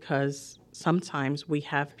because sometimes we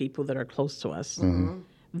have people that are close to us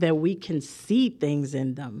that we can see things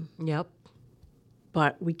in them. Yep.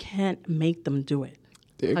 But we can't make them do it.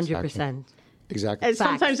 100%. Exactly. And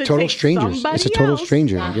sometimes it total takes strangers. It's a total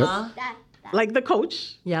stranger. Yep. Like the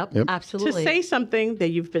coach. Yep. Absolutely. To say something that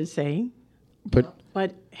you've been saying.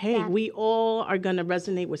 But hey, we all are going to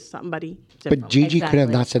resonate with somebody different. But Gigi could have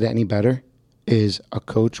not said it any better. Is a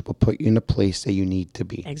coach will put you in a place that you need to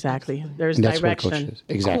be. Exactly. There's direction.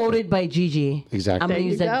 Exactly. Quoted by Gigi. Exactly. I'm going to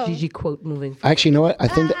use that Gigi quote moving forward. Actually, you know what? I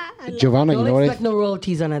think that, Giovanna, Don't you know what? expect no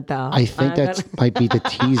royalties on it, though. I think that might be the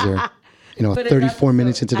teaser. 34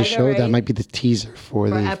 minutes into the show, that might be the teaser for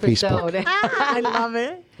the episode. Facebook. I love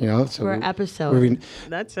it. So for episode.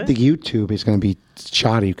 That's it. The YouTube is going to be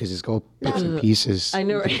shoddy because it's all bits and pieces. I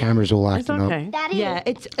know. The cameras all acting up. Daddy, Yeah,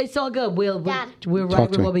 it's all good. We're right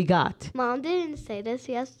with me. what we got. Mom didn't say this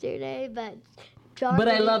yesterday, but John. But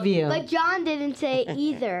I love you. But John didn't say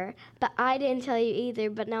either. But I didn't tell you either.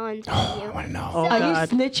 But now I'm telling you. I want to know. Are you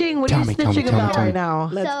snitching? What are you Tell me, snitching about tell me. right now?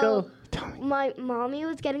 Let's go. My mommy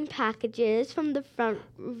was getting packages from the front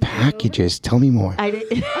room. Packages? Tell me more. I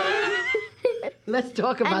didn't. Let's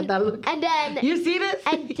talk about that. Look. And then You see this?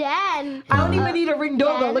 And then I don't even need a ring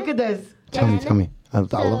doorbell. Look at this. Tell me. I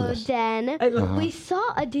love this. Then we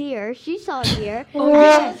saw a deer. She saw a deer. Oh,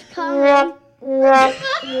 yeah. It was coming.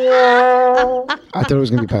 I thought it was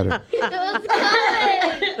gonna be better. It was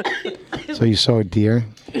coming. So you saw a deer?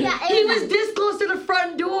 Yeah, He was this close to the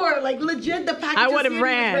front door, like legit. The package I of would have cereal was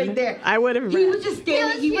ran. right there. I would have He ran. was just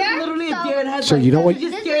standing. He was here, literally a so- deer and had So like, you know he what- was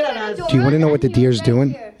just stared at us. Do you want to know what the deer's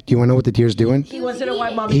doing? Do you want to know what the deer's doing? He wants to know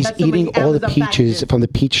why Mom He's had so many eating all the Amazon peaches packages. from the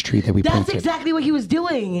peach tree that we That's planted. exactly what he was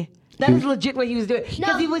doing. That is legit what he was doing.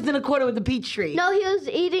 Because he was in a corner with the peach tree. No, he was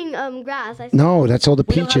eating grass. I saw. No, that's all the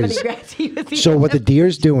We don't have any peaches. grass. He was So eating what the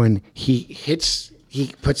deer's doing,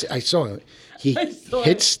 I saw it. He saw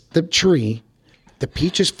hits the tree, the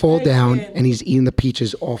peaches fall down, and he's eating the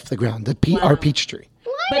peaches off the ground. Our peach tree.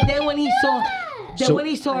 But then when he saw, So- when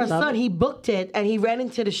he saw our son, he booked it and he ran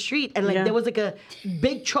into the street and Yeah. there was like a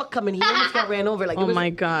big truck coming. He almost got ran over. Like Oh it was, my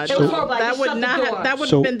God. It was horrible. I That just would shut the not. door. That would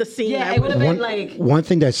So- have been the scene. Yeah, I it would have been One, like. one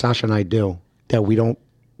thing that Sasha and I do that we don't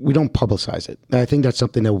publicize it. And I think that's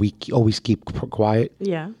something that we always keep quiet.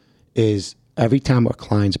 Yeah. Is every time our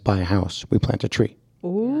clients buy a house, we plant a tree.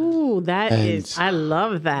 Ooh, that And is. I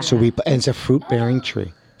love that. So and it's a fruit bearing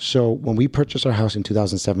tree. So when we purchased our house in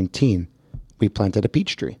 2017, we planted a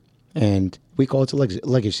peach tree, and we call it a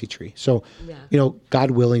legacy tree. So,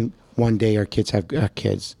 God willing, one day our kids have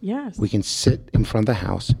kids. Yes. We can sit in front of the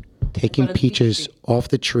house, taking of the peach peaches tree. off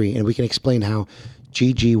the tree, and we can explain how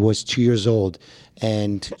Gigi was 2 years old,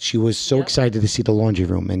 and she was so excited to see the laundry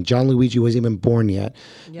room, and John Luigi wasn't even born yet,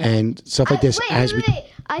 and stuff like this. Wait.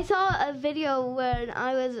 I saw a video when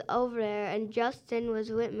I was over there and Justin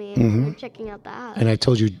was with me and we were checking out the house. And I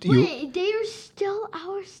told you, Wait, they are still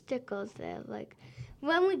our stickers there. Like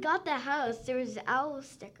when we got the house, there was owl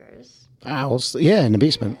stickers. owls, yeah, in the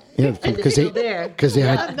basement, yeah, because still there.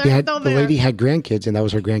 the lady had grandkids, and that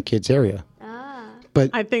was her grandkids' area.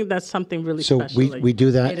 But I think that's something really so special. we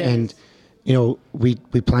do that, It and we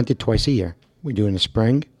plant it twice a year. We do it in the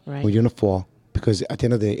spring, Right. we do it in the fall, because at the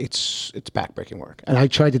end of the day, it's backbreaking work. And I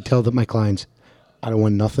tried to tell my clients, I don't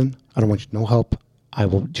want nothing. I don't want no help. I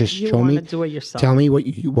will just You show me. wanna do it yourself. Tell me what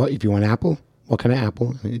if you want apple. What kind of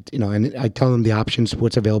apple? And I tell them the options,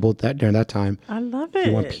 what's available during that time. I love If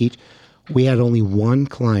you want it. peach. We had only one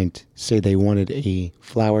client say they wanted a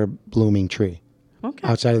flower blooming tree. Okay.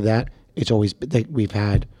 Outside of that, it's always we've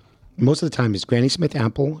had. Most of the time, it's Granny Smith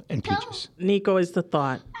apple and peaches. Nico is the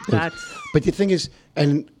thought. That's But the thing is,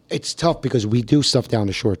 and it's tough because we do stuff down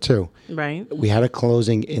the shore too. right. We had a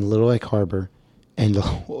closing in Little Lake Harbor, and the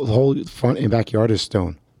whole front and backyard is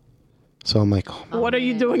stone. So I'm like, What are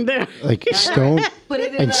you doing there? like stone Put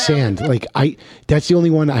it in and the- sand. Like that's the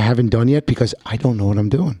only one I haven't done yet because I don't know what I'm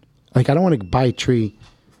doing. Like I don't want to buy a tree.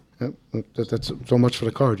 That's so much for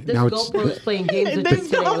the card. This now GoPro is playing games with This you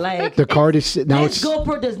today. GoPro- Like, the card is now this it's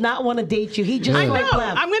GoPro does not want to date you. He just I swiped know.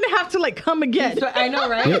 left. I'm gonna have to come again. So- I know,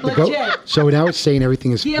 right? yeah, the go- Legit. so now it's saying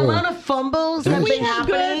everything is The full. amount of fumbles that have been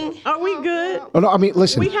happening. Good. Are we good? Oh, no, I mean,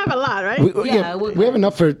 listen. We have a lot, right? Yeah, we have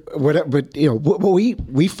enough for whatever, but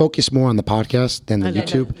we focus more on the podcast than the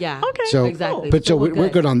YouTube. Yeah. Okay. So Exactly. But so we're we're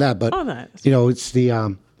good on that. But Oh, that's- it's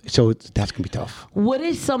the that's gonna be tough. What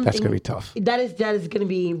is something That's gonna be tough. That is going to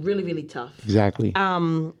be really, really tough. Exactly.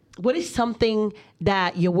 What is something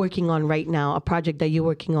that you're working on right now, a project that you're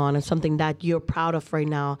working on, or something that you're proud of right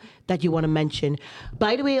now that you want to mention?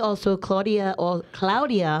 By the way, also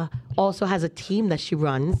Claudia also has a team that she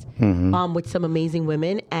runs with some amazing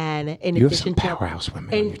women, and in You have addition some to powerhouse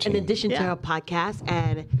women on your in team. addition to Yeah. her podcast,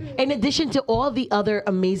 and in addition to all the other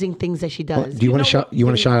amazing things that she does. Do you want to shout? You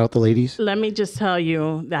want to shout out the ladies? Let me just tell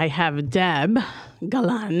you, I have Deb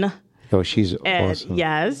Galan. Oh, she's And awesome.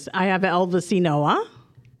 yes, I have Elvis Inoa.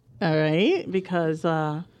 All right, because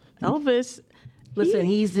Elvis, Listen,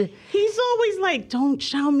 he's always like, "Don't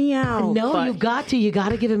shout me out." no, But you got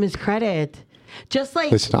to give him his credit. Just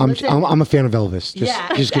like Listen, I'm a fan of Elvis.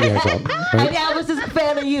 Just give you a heads up. And Right? Elvis is a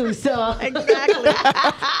fan of you, so exactly,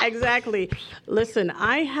 exactly. Listen,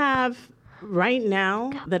 I have right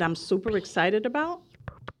now that I'm super excited about.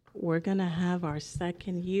 We're gonna have our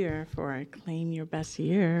second year for our Claim Your Best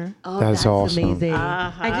Year. oh, That's awesome. amazing.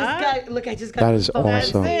 Uh-huh. I just got. That is so That's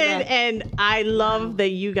awesome. it, and I love that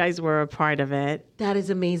you guys were a part of it. That is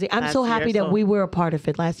amazing. I'm so Last happy year, that so- we were a part of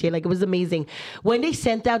it last year. Like it was amazing. When they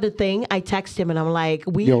sent out the thing, I texted him and I'm like,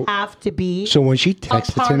 we Yo, have to be So when she a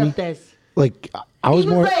texted part to me, of this. like I was He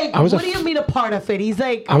was more. like, I was what do you mean a part of it? He's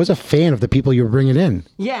like, I was a fan of the people you were bringing in.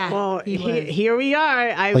 yeah. Well, he was. here we are.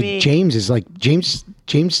 I Like mean, James is like James.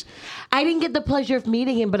 I didn't get the pleasure of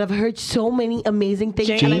meeting him, but I've heard so many amazing things.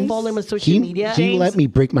 And I James, follow him on social media. He let me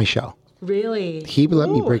break my show. Really? He let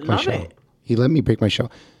me Ooh, break my love show. it. He let me break my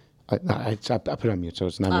shell. I put it on mute, so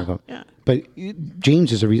it's not going. Yeah. But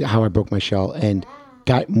James is the reason how I broke my shell and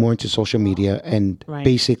got more into social media and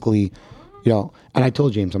basically, and I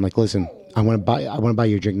told James, I'm like, listen, I want to buy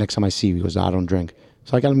your drink next time I see you. He goes, no, I don't drink.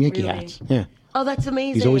 So I got him Yankee hats. Yeah. Oh, that's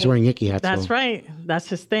amazing. He's always wearing Yankee hats. That's right. That's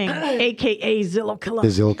his thing. AKA Zillow Killer. The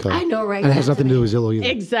Zillow Killer. I know, right? And it has nothing to do with Zillow either.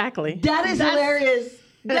 Exactly. That is hilarious.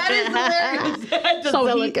 That is hilarious.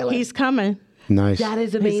 So he's coming. Nice. That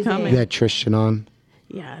is amazing. You had Tristan on.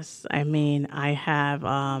 Yes. I mean, I have,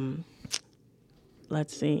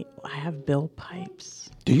 let's see. I have Bill Pipes.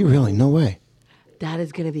 Do you really? No way. That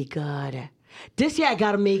is going to be good. This year I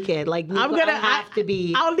gotta make it. Like I'm gonna have to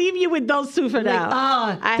be. I'll leave you with those two for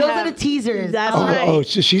now. Those are the teasers. That's right. Oh,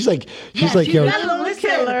 she's like, yo.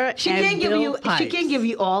 Killer. She can't give you. She can't give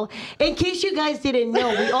you all. In case you guys didn't know,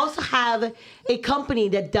 we also have a company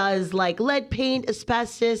that does like lead paint,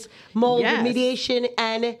 asbestos, mold remediation,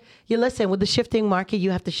 and you listen. With the shifting market,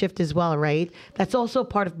 you have to shift as well, right? That's also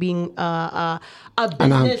part of being a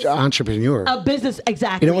business, an entrepreneur. a business,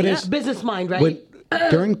 exactly. You know what it is? Business mind, right?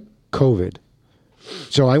 During COVID,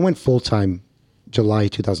 so I went full time July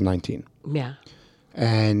 2019. Yeah.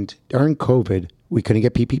 And during COVID, we couldn't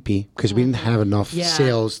get PPP because we didn't have enough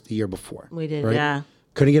sales the year before. We did. Right? Yeah.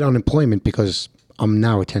 Couldn't get unemployment because I'm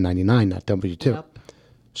now a 1099, not W2. Yep.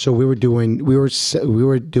 So we were doing what do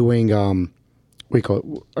you call it?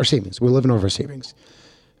 Our savings. We're living over our savings.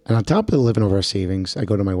 And on top of living over our savings, I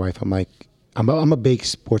go to my wife. I'm like, I'm a big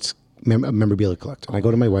sports memorabilia collector. And I go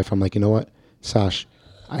to my wife. I'm like, you know what, Sash,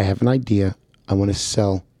 I have an idea. I want to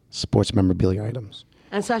sell sports memorabilia items.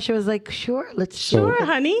 And Sasha was like, "Sure, let's Sure,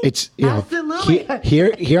 honey. It's Absolutely.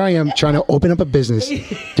 Here I am trying to open up a business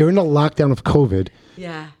during the lockdown of COVID.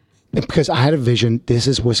 Yeah. Because I had a vision. This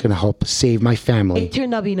is what's going to help save my family. It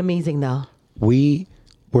turned out being amazing, though. We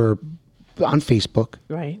were on Facebook,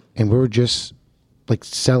 Right. and we were just like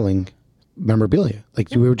selling memorabilia.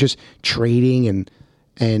 Like we were just trading,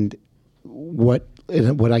 and what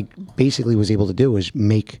I basically was able to do was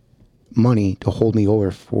make money to hold me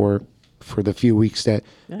over for the few weeks that,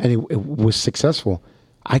 and it was successful.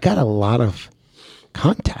 I got a lot of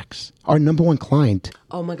contacts. Our number one client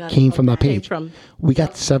came from that page. We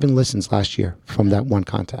got 7 listens last year from that one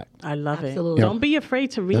contact. I love Absolutely. it. Don't be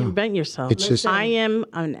afraid to reinvent yourself. It's just, I am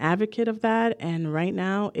an advocate of that, and right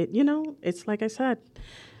now, it's like I said,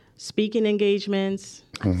 speaking engagements,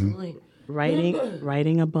 Absolutely.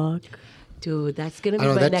 writing a book. Dude, that's going to be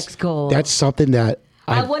my next goal. That's something that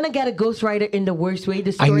I want to get a ghostwriter in the worst way.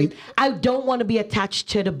 The story. I don't want to be attached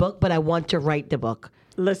to the book, but I want to write the book.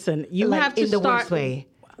 Listen, you like have to in the start worst way.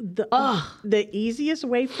 The easiest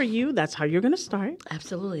way for you. That's how you're going to start.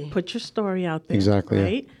 Absolutely. Put your story out there. Exactly,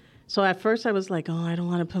 right. Yeah. So at first I was like, oh, I don't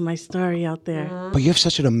want to put my story out there. But you have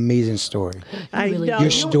such an amazing story. I really know. do.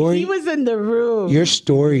 Your story. He was in the room. Your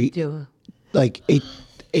story. Do. Like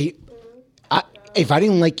if I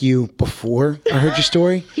didn't like you before I heard your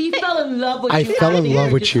story, He fell in love with you. I fell in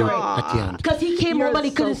love with you Sorry. at the end. Because he came home and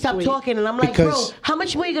he couldn't stop talking, and I'm like, bro, how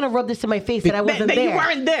much more are you gonna rub this in my face that I wasn't that there? you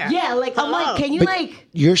weren't there. Yeah, like I'm like, can you But like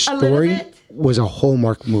your a little story bit? was a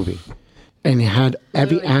Hallmark movie, and it had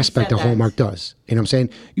every Literally, aspect you a said Hallmark does. You know what I'm saying?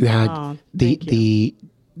 You had thank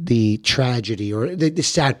the tragedy or the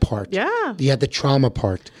sad part. Yeah. You had the trauma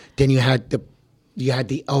part. Then you had the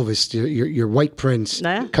Elvis, your white prince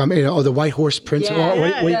come in, or the white horse prince,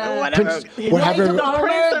 whatever. Prince, whatever,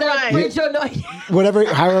 whatever,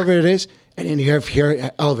 however it is. And then you have here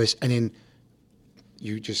Elvis, and then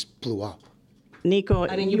you just blew up. Nico,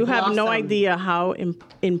 then you have no blossomed. idea how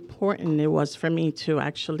important it was for me to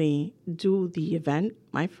actually do the event,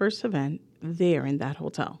 my first event, there in that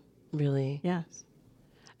hotel. Really? Yes.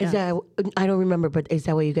 Is that I don't remember, but is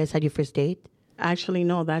that where you guys had your first date? Actually,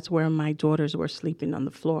 no, that's where my daughters were sleeping on the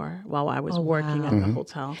floor while I was working at the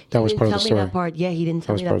hotel. That was He part of didn't the tell me story. that part. Yeah, he didn't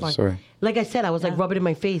tell me that part of the part. story. Like I said, I was like rubbing it in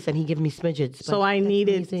my face, and he gave me smidgets. So but I that's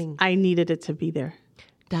needed amazing. it to be there.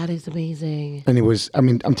 That is amazing. And it was,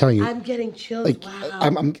 I'm telling you, I'm getting chills. like, Wow.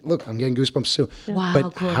 I'm getting goosebumps too. Wow,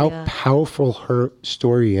 But Claudia. how powerful her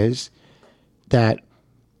story is, that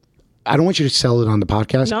I don't want you to sell it on the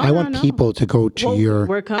podcast. I want people to go to your.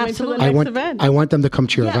 We're coming Absolutely. to the next event. I want them to come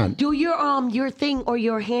to your Yeah, event. do your thing or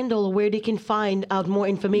your handle where they can find out more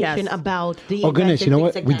information about the Oh event goodness, and you know things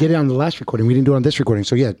what? like We that. did it on the last recording. We didn't do it on this recording.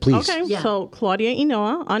 So yeah, please. Okay, Yeah. so Claudia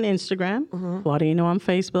Inoa on Instagram, Claudia Inoa on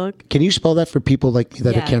Facebook, Can you spell that for people like me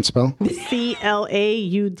that Yeah. can't spell?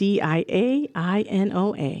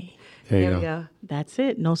 ClaudiaInoa. There you There we go. go. That's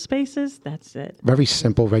it. No spaces. That's it. Very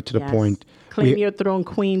simple, right to the Yes. point. Claim Your Throne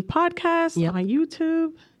Queen podcast Yep. on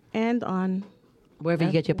YouTube and on Wherever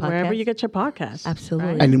you get your podcast. Wherever you get your podcast.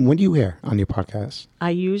 Absolutely. Right? And when do you air on your podcast?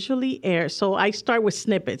 I usually air. So I start with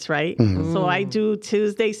snippets, right? So I do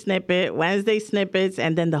Tuesday snippet, Wednesday snippets,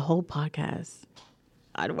 and then the whole podcast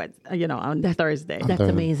on Thursday. That's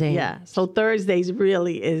amazing. Yeah. So Thursdays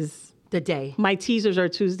really is The day. my teasers are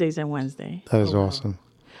Tuesdays and Wednesday. That is awesome.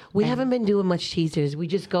 We haven't been doing much teasers. We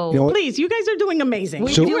just go. You know what? Please, you guys are doing amazing.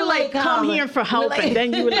 We So- You were like, come here for help, and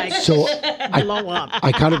then you were like, So blow up.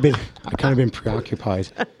 I kind of been preoccupied.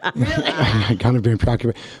 I kind of been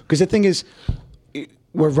preoccupied because the thing is,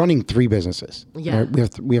 we're running 3 businesses. Yeah.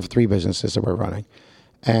 Right? We have 3 businesses that we're running,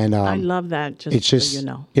 and I love that. Just it's just so you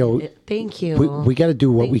know. Thank you. we got to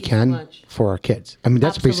do what Thank we you so can much. for our kids. I mean,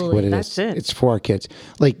 that's basically what it is. That's it. It's for our kids.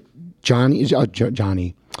 Like Giovanna's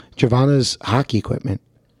hockey equipment.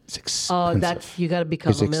 It's expensive. You got to become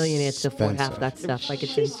It's a millionaire to afford half that stuff. Like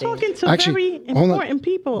it's She's insane. talking to Actually, very hold on. important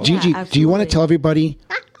people. Gigi, Yeah, do you want to absolutely. tell everybody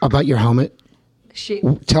about your helmet?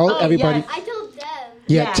 Tell everybody. yes. I told them.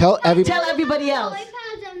 Yeah, tell everybody. Tell everybody else.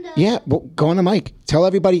 Yeah, well, go on the mic. Tell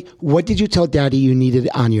everybody, what did you tell Daddy you needed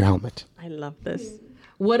on your helmet? I love this.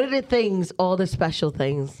 What are the things, all the special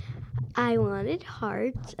things? I wanted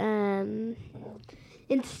hearts.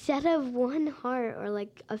 Instead of one heart or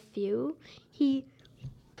like a few, he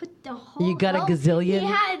put the whole. You got a gazillion? He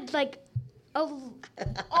had like a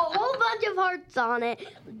whole bunch of hearts on it,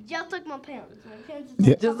 just like my pants. My pants.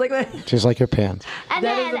 Yeah. Just like that. Just like your pants. And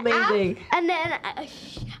That is then amazing. and then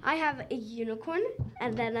I have a unicorn,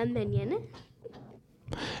 and then a minion,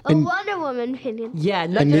 a And- Wonder Woman minion. Yeah,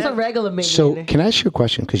 not And just then- a regular minion. So, can I ask you a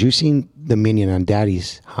question? Because you've seen the minion on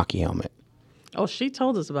Daddy's hockey helmet. Oh, she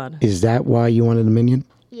told us about it. Is that why you wanted a minion?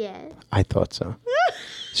 Yeah. I thought so.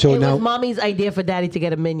 So it now, was Mommy's idea for Daddy to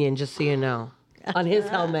get a minion, just so you know, on his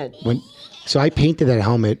helmet. so I painted that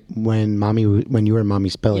helmet when you were in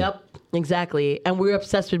Mommy's belly. Yep, exactly. And we're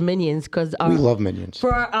obsessed with minions because We love minions.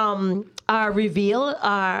 for our reveal,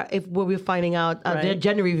 if we were finding out their Right.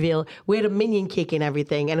 gender reveal, we had a minion cake and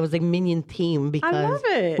everything, and it was like minion theme because I love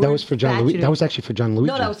it. That was for John Luigi. infatuated. That was actually for John Luigi.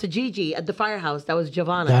 No, that was to Gigi at the firehouse. That was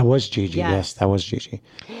Giovanna. That was Gigi. Yes. Yes, that was Gigi.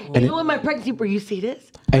 you know, in my pregnancy, where you see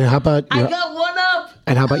this, And how about I your, got one up.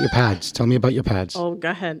 and how about your pads? Tell me about your pads. Oh,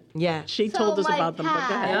 go ahead. Yeah. She So told us my about them, but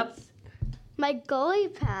go ahead. Yep. My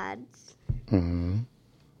goalie pads.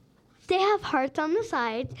 They have hearts on the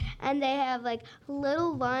sides, and they have like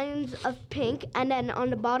little lines of pink, and then on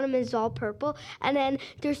the bottom is all purple, and then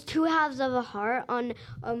there's 2 halves of a heart on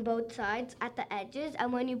both sides at the edges,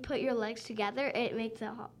 and when you put your legs together, it makes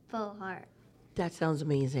a full heart. That sounds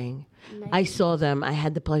amazing. I saw them. I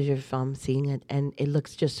had the pleasure of seeing it, and it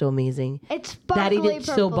looks just so amazing. It's Daddy sparkly did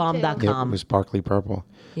purple SoBomb.com. too. Yeah, it was sparkly purple.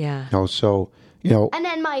 Yeah. So And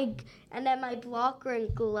then my blocker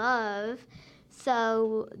and glove.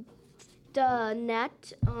 So the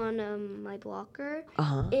net on my blocker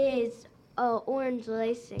is orange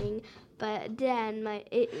lacing, but then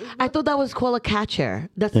I thought that was called a catcher.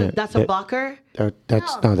 That's Yeah, a that- blocker.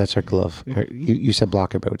 that's her glove. You said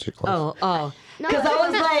blocker, but it's her glove. Oh. No, Because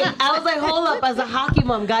I was like, hold up, as a hockey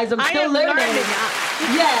mom, guys, I'm still am learning. learning.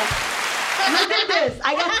 Yes. Look at this.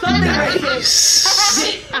 I got something right here.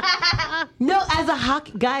 No, as a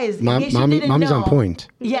hockey, guys, in case you didn't Mommy's know, on point.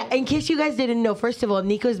 Yeah, in case you guys didn't know, first of all,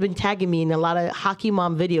 Nico's been tagging me in a lot of hockey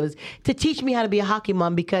mom videos to teach me how to be a hockey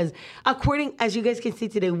mom because as you guys can see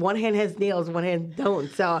today, one hand has nails, one hand don't.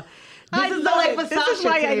 So this is the love life it. of This Sasha is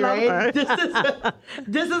why I today, love right? her.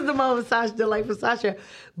 This is the mom of Sasha, the life of Sasha.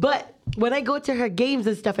 But when I go to her games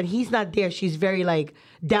and stuff and he's not there, she's very like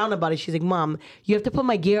down about it. She's like, Mom, you have to put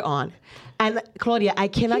my gear on. And Claudia, I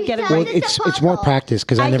cannot get it said Well, right. it's more practice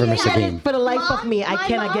because I never can't miss a get it game. for the life of Mom- me. I my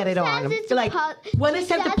cannot mom get it on. says it's a Like when it's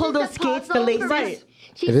time to says pull it's those a skates, the puzzle laces. for- Right.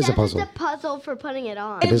 She It is a says puzzle. It's a puzzle for putting it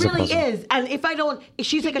on. It is a really puzzle. is. And if I don't,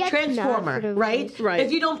 she's like a gets mad transformer, for the right? race. Right.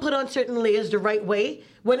 If you don't put on certain layers the right way,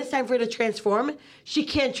 when it's time for her to transform, she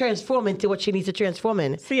can't transform into what she needs to transform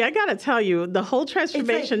in. See, I gotta tell you, the whole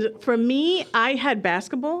transformation for me, I had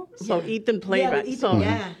basketball, so Ethan played Yeah, back. Ethan, So,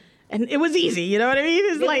 yeah. and it was easy. You know what I mean?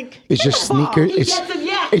 It's like It's just Ball. sneakers. He It's gets it,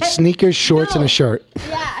 yeah. it's sneakers, shorts, and No. a shirt.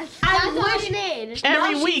 Yes, I that's all wish- you need. Every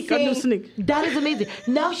Now she's week, a new saying- sneaker. That is amazing.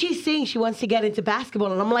 Now she's saying she wants to get into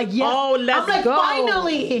basketball, and I'm like, yes. Oh, let's I'm like, go.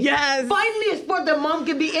 finally. Yes. Finally a sport that mom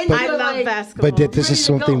can be into. I love like, basketball. But this is Ready to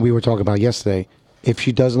something go. we were talking about yesterday. If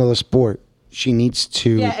she does another sport, she needs to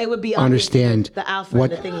Yeah, it would be understand the alpha and what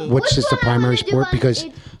the thingy. what's just the Which one I primary wanna do sport on- because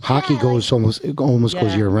it's- hockey yeah, goes almost goes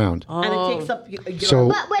Yeah. year round. And it takes up your So-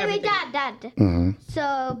 But wait, everything. Dad. Mm-hmm.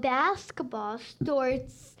 So basketball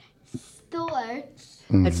starts.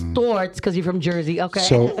 It's sports because you're from Jersey. Okay.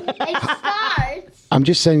 So It starts. I'm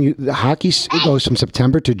just saying, the hockey goes from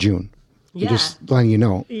September to June. I'm just letting you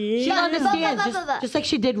know. She understands, just like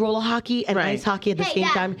she did roller hockey and ice hockey at the same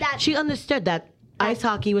time. She understood that ice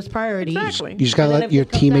hockey was priority. Exactly. You just got to let your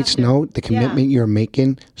teammates know the commitment you're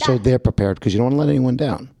making so they're prepared because you don't want to let anyone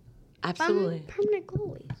down. Absolutely. I'm permanent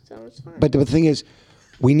goalie, so it's fine. But the thing is,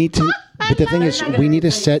 we need to. But the thing is, we need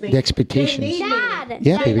to set the expectations. Dad.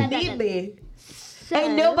 Yeah, baby. They need me.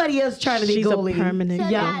 Ain't nobody else trying to be She's goalie. a permanent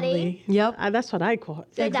Daddy. goalie. Yep. That's what I call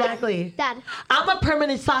it. Exactly. Dad. I'm a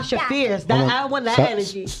permanent Sasha Fierce. I want that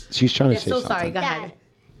energy. She's trying to Yeah, say so something. sorry. Go ahead.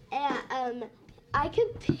 I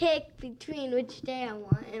could pick between which day I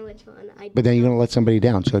want and which one I don't. But then you're going to let somebody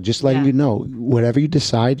down. So just letting you know, whatever you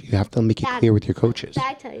decide, you have to make it clear with your coaches. Did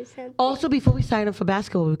I tell you something? Also, before we sign up for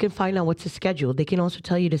basketball, we can find out what's the schedule. They can also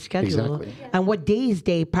tell you the schedule Exactly. and what days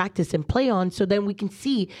they practice and play on, so then we can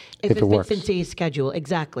see if it fits works. into your schedule.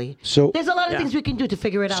 Exactly. So there's a lot of things we can do to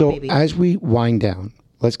figure it out, So baby. as we wind down,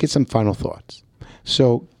 let's get some final thoughts.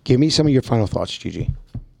 So give me some of your final thoughts, Gigi.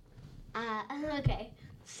 Okay.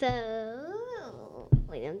 So,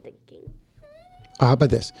 wait, I'm thinking. How about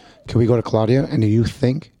this? Can we go to Claudia and then you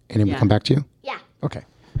think, and then we come back to you? Yeah. Okay.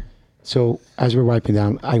 So as we're wiping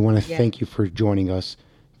down, I want to thank you for joining us.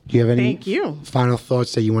 Do you have any final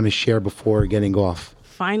thoughts that you want to share before getting off?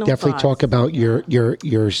 Definitely thoughts. talk about your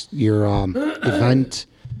event.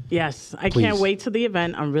 Yes, I can't wait to the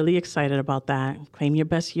event. I'm really excited about that. Claim your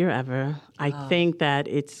best year ever. I think that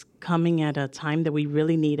it's coming at a time that we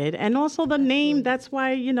really need it. And also the name, that's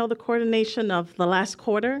why, the coordination of the last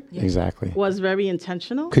quarter Exactly. was very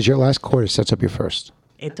intentional. Because your last quarter sets up your first.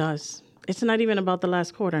 It does. It's not even about the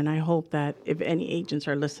last quarter. And I hope that if any agents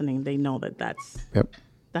are listening, they know that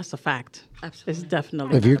that's a fact. Absolutely. It's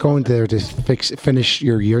definitely. If you're going there to finish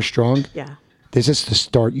your year strong, this is to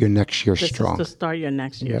start your next year strong. This is to start your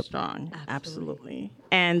next year strong. Absolutely.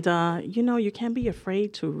 And, you can't be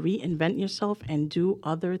afraid to reinvent yourself and do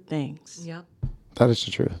other things. Yep. That is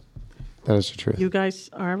the truth. That is the truth. You guys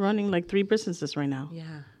are running like 3 businesses right now.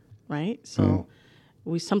 Yeah. Right? So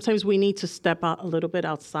sometimes we need to step out a little bit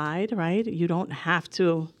outside, right? You don't have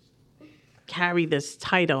to carry this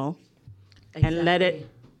title and let it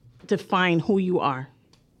define who you are.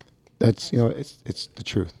 That's, it's the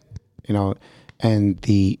truth. And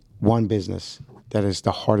the one business that is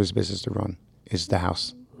the hardest business to run is the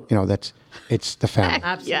house. It's the family.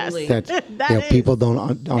 Absolutely. People don't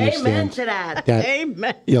understand. Amen to that.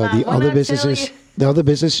 Amen. The other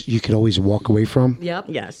business you can always walk away from. Yep.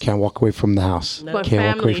 Yes. Can't walk away from the house. But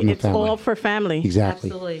Can't walk away family, from the it's family. all for family. Exactly.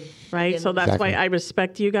 Absolutely. Right? So that's why I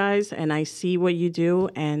respect you guys and I see what you do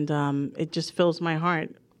and it just fills my heart.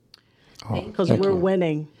 Because we're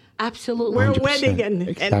winning. Absolutely. We're 100%. winning, and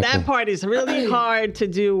Exactly. that part is really hard to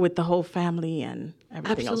do with the whole family and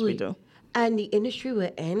everything else we do. And the industry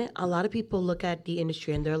we're in, a lot of people look at the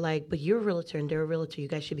industry and they're like, but you're a realtor and they're a realtor. You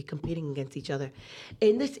guys should be competing against each other.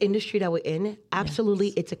 In this industry that we're in,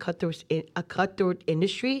 absolutely, it's a cutthroat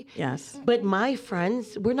industry. Yes. But my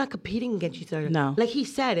friends, we're not competing against each other. No. Like he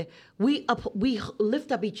said, we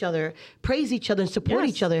lift up each other, praise each other, and support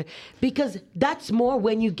each other because that's more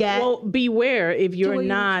when you get. Well, beware if you're where you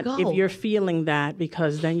not, need to go. if you're feeling that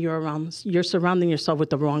because then you're surrounding yourself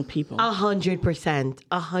with the wrong people. 100%.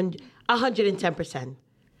 110%.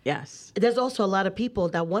 Yes. There's also a lot of people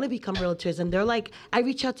that want to become realtors and they're like, I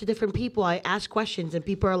reach out to different people, I ask questions and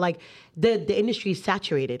people are like, the industry is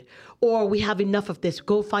saturated or we have enough of this,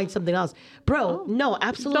 go find something else. Bro, no,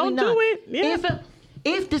 absolutely Don't not. do it. Yeah.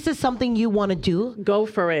 If this is something you want to do, Go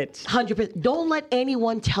for it. 100%. Don't let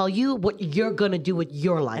anyone tell you what you're going to do with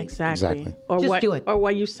your life. Exactly. Or Just what do it. Or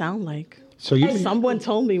what you sound like. So Someone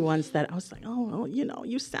told me once that I was like,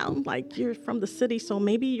 you sound like you're from the city, so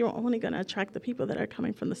maybe you're only going to attract the people that are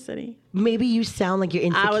coming from the city. Maybe you sound like you're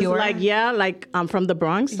insecure. I was like, like I'm from the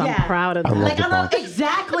Bronx. I'm proud of that. love the Bronx.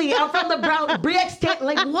 Exactly. I'm from the Bronx.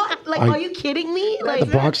 Like what? Like, are you kidding me? Like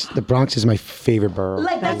the Bronx is my favorite borough.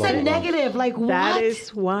 Like that's I love a the Bronx. negative. Like what? That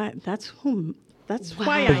is what. That's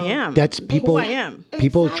why I am. That's people. Who I am.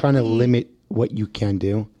 People trying to limit what you can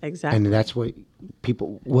do. Exactly. And that's what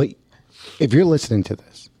if you're listening to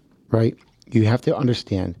this, right? You have to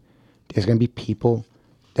understand there's going to be people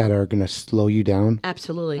that are going to slow you down,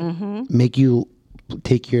 Absolutely. make you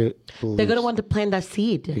take your. They're gonna want to plant that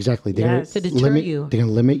seed. Exactly. They're Yes. To gonna deter limit. you. They're going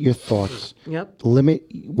to limit your thoughts. Yep. Limit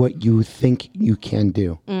what you think you can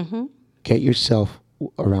do. Get yourself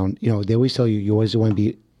around. They always tell you always want to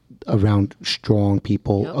be around strong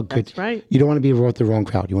people. Yep, a good. that's right. You don't want to be with the wrong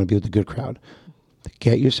crowd. You want to be with the good crowd.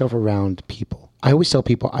 Get yourself around people. I always tell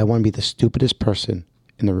people I want to be the stupidest person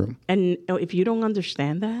in the room. And if you don't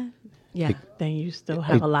understand that, Yeah. then you still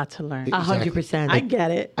have a lot to learn. 100%. I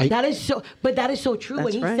get it. That is so true. That's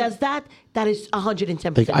When he right. says that is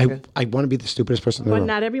 110% Like true. I want to be the stupidest person in the But room.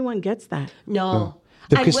 not everyone gets that. No.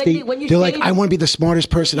 Because And when you're they're like, saying- I want to be the smartest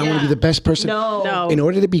person. I want to be the best person. No. In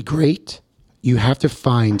order to be great, you have to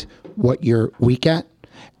find what you're weak at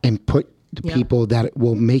and put the people that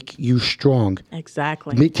will make you strong.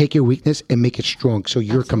 Exactly. Take your weakness and make it strong so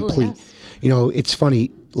you're Absolutely. complete. You know, it's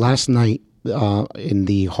funny. Last night in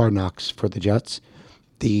the Hard Knocks for the Jets,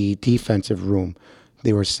 the defensive room,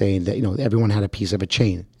 they were saying that, you know, everyone had a piece of a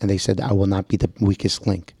chain. And they said, I will not be the weakest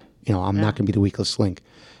link. You know, I'm not going to be the weakest link.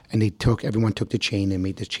 And everyone took the chain and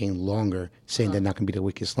made the chain longer, saying they're not going to be the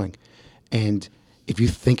weakest link. And if you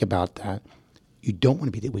think about that, you don't want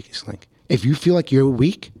to be the weakest link. If you feel like you're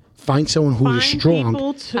weak, find someone who is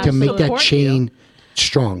strong to make that chain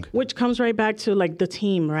strong. Which comes right back to like the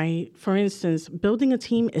team, right? For instance, building a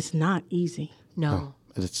team is not easy. No.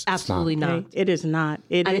 It's Absolutely not. not. Okay? It is not.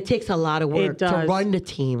 And it takes a lot of work to does. run the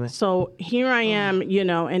team. So here I am, you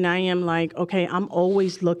know, and I am like, okay, I'm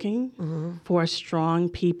always looking for strong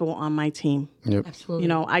people on my team. Yep. Absolutely. You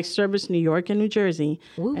know, I service New York and New Jersey,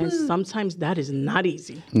 and sometimes that is not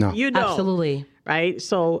easy. No. You know. Absolutely. Right?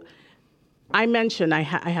 So I mentioned I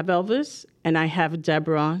have Elvis and I have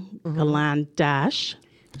Deborah Galan Dash.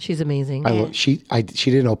 She's amazing. She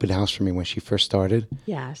did an open house for me when she first started.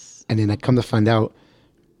 Yes. And then I come to find out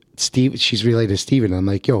she's related to Steven. I'm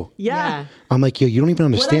like, yo. Yeah. I'm like, yo, you don't even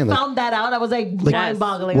When understand. I found that out, I was like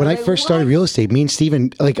mind-boggling. When I was like, first started what? real estate, me and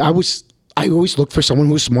Steven, like I always looked for someone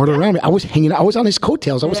who was smarter around me. I was on his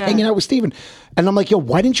coattails. I was hanging out with Steven. And I'm like, yo,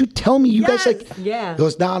 why didn't you tell me? You guys like, Yeah. He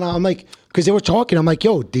goes, no. I'm like, because they were talking. I'm like,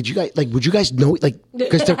 yo, would you guys know, like,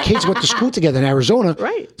 because their kids went to school together in Arizona.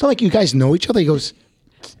 Right. So I'm like, you guys know each other? He goes,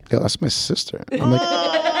 yo, that's my sister.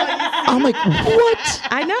 I'm like, what?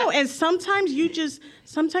 I know. And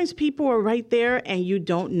sometimes people are right there and you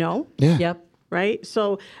don't know. Yeah. Yep. Right?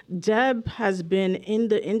 So Deb has been in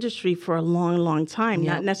the industry for a long, long time,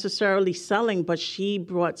 not necessarily selling, but she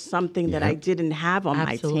brought something that I didn't have on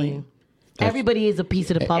Absolutely. my team. Everybody is a piece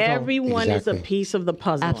of the puzzle. Everyone is a Exactly. piece of the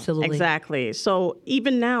puzzle. Absolutely. Exactly. So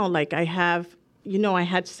even now, like I had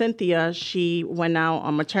Cynthia, she went out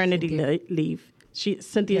on maternity leave.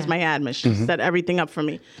 Cynthia's my admin. She set everything up for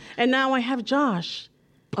me. And now I have Josh.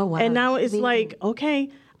 Oh, wow. And now it's Amazing. like, okay,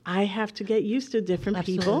 I have to get used to different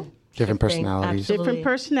people, Different personalities. Absolutely. different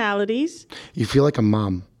personalities. You feel like a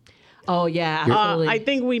mom. Oh, yeah, absolutely. I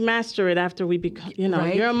think we master it after we become,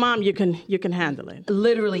 Right? you're a mom, you can handle it.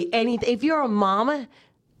 Literally anything. If you're a mom,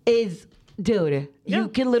 you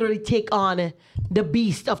can literally take on the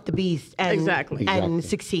beast of the beast and Exactly. and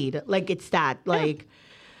succeed. Like it's that. Like,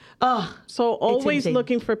 So always insane.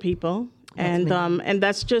 looking for people. And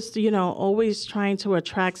that's just, always trying to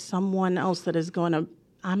attract someone else that is going to,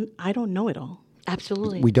 I don't know it all.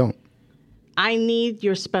 absolutely. We don't. I need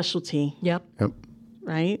your specialty, Yep. Yep.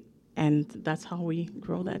 right? And that's how we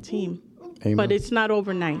grow that team. Amen. But it's not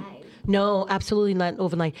overnight. No, absolutely not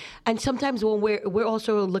overnight. And sometimes when we're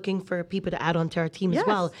also looking for people to add on to our team as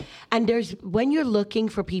well. And when you're looking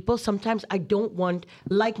for people, sometimes I don't want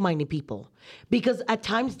like-minded people. Because at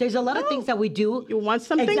times there's a lot of things that we do. You want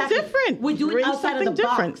something different. We do it Bring outside of the something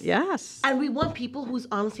different. box. Yes. And we want people who's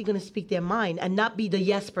honestly going to speak their mind and not be the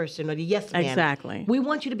yes person or the yes man. Exactly. We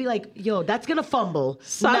want you to be like, yo, that's going to fumble.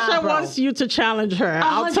 Sasha Nah, bro. wants you to challenge her.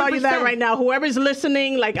 I'll tell you that 100%. right now. Whoever's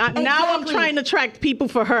listening, now I'm Exactly. trying to attract people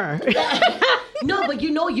for her. No, but you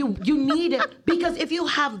need it because if you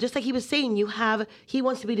have, just like he was saying, he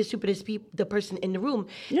wants to be the stupidest the person in the room.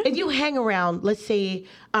 Yeah. If you hang around, let's say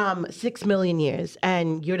 6 million years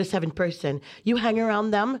and you're the seventh person, you hang around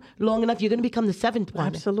them long enough, you're going to become the seventh one.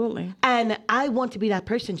 Absolutely. And I want to be that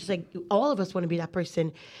person, just like all of us want to be that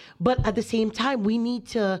person. But at the same time, we need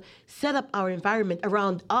to set up our environment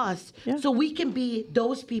around us so we can be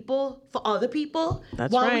those people for other people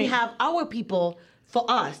That's while we right. have our people for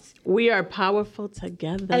us. We are powerful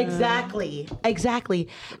together. Exactly.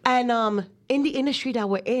 And in the industry that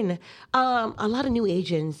we're in, a lot of new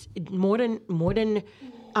agents, more than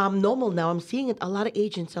normal now. I'm seeing it. A lot of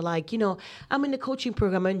agents are like, I'm in the coaching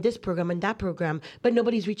program, I'm in this program and that program, but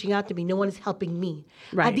nobody's reaching out to me. No one is helping me.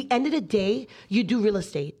 Right. At the end of the day, you do real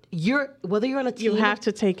estate. Whether you're on a team, You have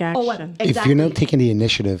to take action. If you're not taking the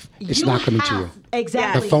initiative, it's not going to reach you.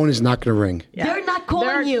 Exactly. The phone is not going to ring. They're not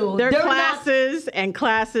calling you. They're not- classes and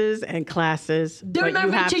classes and classes. They're but not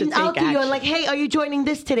you have to reaching take out to you action. and like, hey, are you joining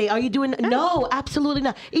this today? Are you doing? No, absolutely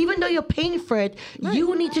not. Even though you're paying for it,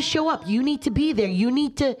 you need to show up. You need to be there. You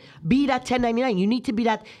need to be that 1099. You need to be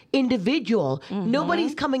that individual. Mm-hmm.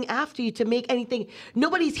 Nobody's coming after you to make anything.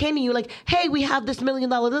 Nobody's handing you like, hey, we have this $1 million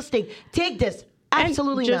listing. Take this.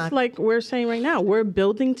 Absolutely and not. just like we're saying right now, we're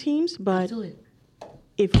building teams, but Absolutely.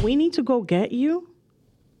 if we need to go get you,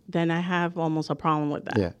 then I have almost a problem with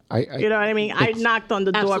that. Yeah, you know what I mean? I knocked on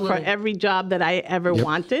the door for Absolutely. every job that I ever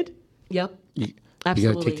wanted. Yep. You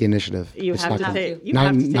Absolutely. got to take the initiative. You It's have not to gonna- take. You not-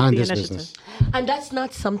 have to take not in the this initiative. business. And that's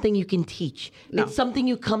not something you can teach. No. It's something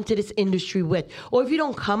you come to this industry with. Or if you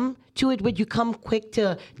don't come to it with, you come quick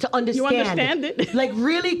to understand. You understand it. Like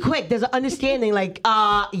really quick. There's an understanding like,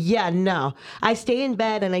 yeah, no. I stay in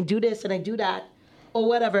bed and I do this and I do that or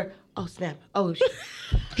whatever. Oh, snap. Oh,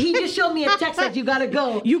 he just showed me a text that you got to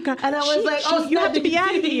go. And I was like, oh, you have to snap. be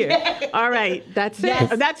out of here. All right. That's it.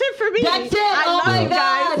 Yes. That's it for me. That's it. I Oh love my you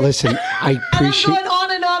God. guys. Listen, I appreciate. And I'm going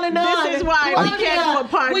on and on and on. This is why we can't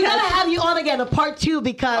do a podcast. We got to have you on again, a part 2,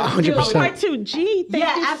 because 100%. Part 2. Gee, thank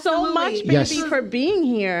Yeah, you so absolutely. much, baby, Yes. for being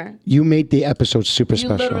here. You made the episode super you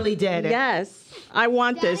special. literally did. Yes. I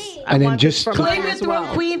want this. I And then want just this to- for Claim mine your as throne,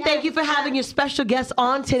 well. Queen. Thank you for having your special guest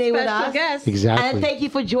on today with Special us. guest. Exactly. And thank you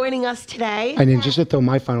for joining us today. And then just to throw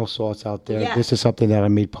my final thoughts out there, Yeah. this is something that I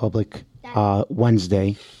made public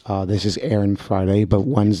Wednesday. This is airing Friday, but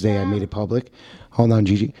Wednesday I made it public. Hold on,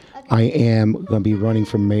 Gigi. I am going to be running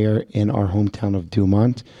for mayor in our hometown of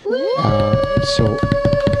Dumont. So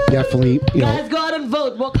definitely, Guys, go out and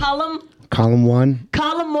vote. What column? column 1.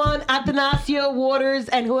 Column 1, Attanasio, Waters,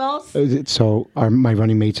 and who else? So my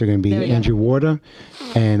running mates are going to be There we go. Andrew Warder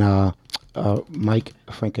and Mike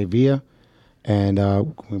Francavilla. And we're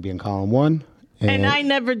going to be in column 1. And I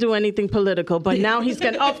never do anything political, but now he's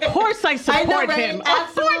going to, of course I support I know, right? him. Of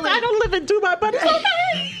Absolutely. course I don't live in Dubai, but it's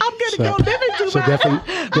okay. I'm going to go live in Dubai.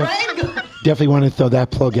 So definitely want to throw that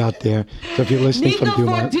plug out there. So if you're listening Nico from for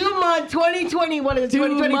Dumont, Dumont 2020. What is it?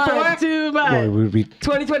 2024? Dubai. we would be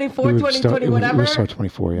 2024, we would 2020, start, whatever. We would start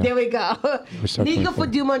 24, yeah. There we go. start Nico 24. for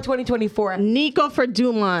Dumont 2024. Nico for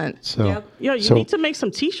Dumont. So, Yep. Yo, you so need to make some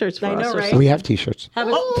T-shirts for I know, us. or right? something. we have T-shirts. Have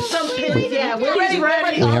some pins. Yeah, we're ready. We're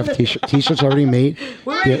ready. We have T-shirts already made.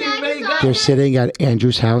 We're ready. They're, Ready to go. they're sitting at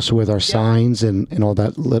Andrew's house with our signs and all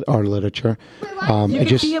that our literature. You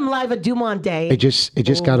can see him live at Dumont Day. It just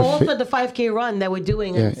got Also the 5K run that we're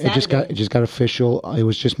doing on Saturday. it just got official. It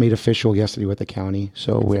was just made official yesterday with the county,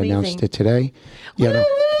 so we amazing. announced it today.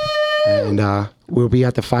 And we'll be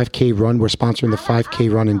at the 5K run. We're sponsoring the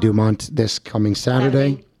 5K run in Dumont this coming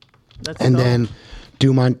Saturday. And then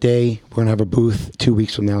Dumont Day, we're going to have a booth 2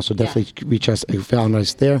 weeks from now. So definitely reach us. You found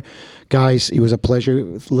us there. Guys, it was a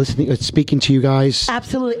pleasure speaking to you guys.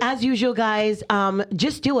 Absolutely. As usual, guys,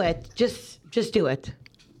 just do it. Just do it.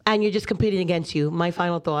 And you're just competing against you. My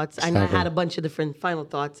final thoughts. I know I Exactly. had a bunch of different final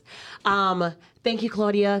thoughts. Thank you,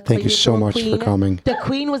 Claudia. Thank you so much for coming. The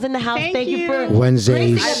Queen was in the house. Thank you you. for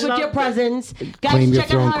Wednesdays. gracing us with your presence. Guys, Claim your check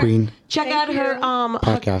throne, out her, Queen. Check out her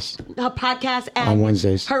Podcast. her podcast and On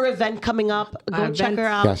Wednesdays. her event coming up. Go Our check event. her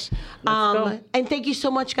out. Yes. go. And thank you so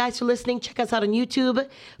much, guys, for listening. Check us out on YouTube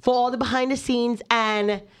for all the behind the scenes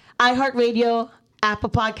and iHeartRadio, Apple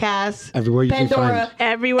Podcasts, Everywhere you can Pandora, find.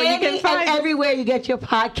 Everywhere you can find. and everywhere you get your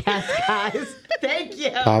podcast, guys. Thank you.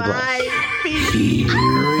 God bless. Bye. Peace. Here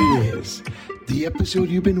it is. The episode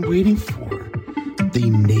you've been waiting for. The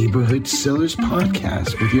Neighborhood Sellers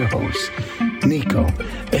Podcast with your hosts, Nico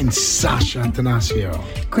and Sasha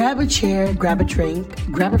Attanasio. Grab a chair, grab a drink,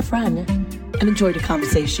 grab a friend, and enjoy the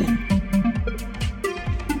conversation.